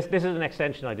 This is an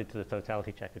extension I did to the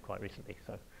totality checker quite recently.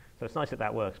 So it's nice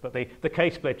that works. But the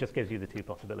case split just gives you the two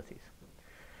possibilities.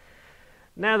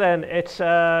 Now then, it's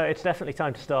definitely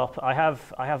time to stop. I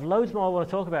have loads more I want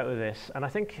to talk about with this, and I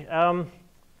think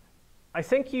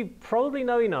you probably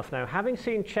know enough now. Having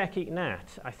seen check eat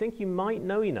nat, I think you might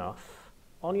know enough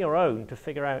on your own to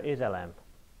figure out is LM.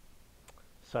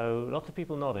 So lots of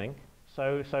people nodding.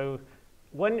 So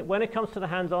when it comes to the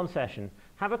hands-on session,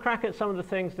 have a crack at some of the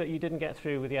things that you didn't get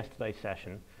through with yesterday's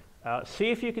session.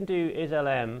 See if you can do is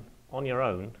LM on your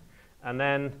own, and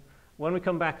then when we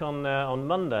come back on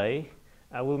Monday,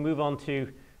 we'll move on to.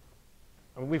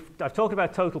 I've talked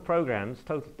about total programs,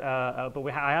 but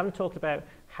I haven't talked about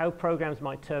how programs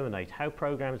might terminate, how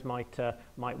programs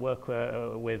might work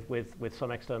with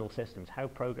some external systems,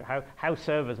 how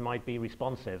servers might be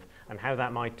responsive, and how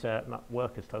that might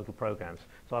work as total programs.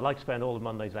 So I'd like to spend all of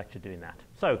Monday's lecture doing that.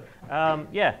 So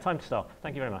yeah, time to stop.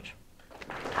 Thank you very much.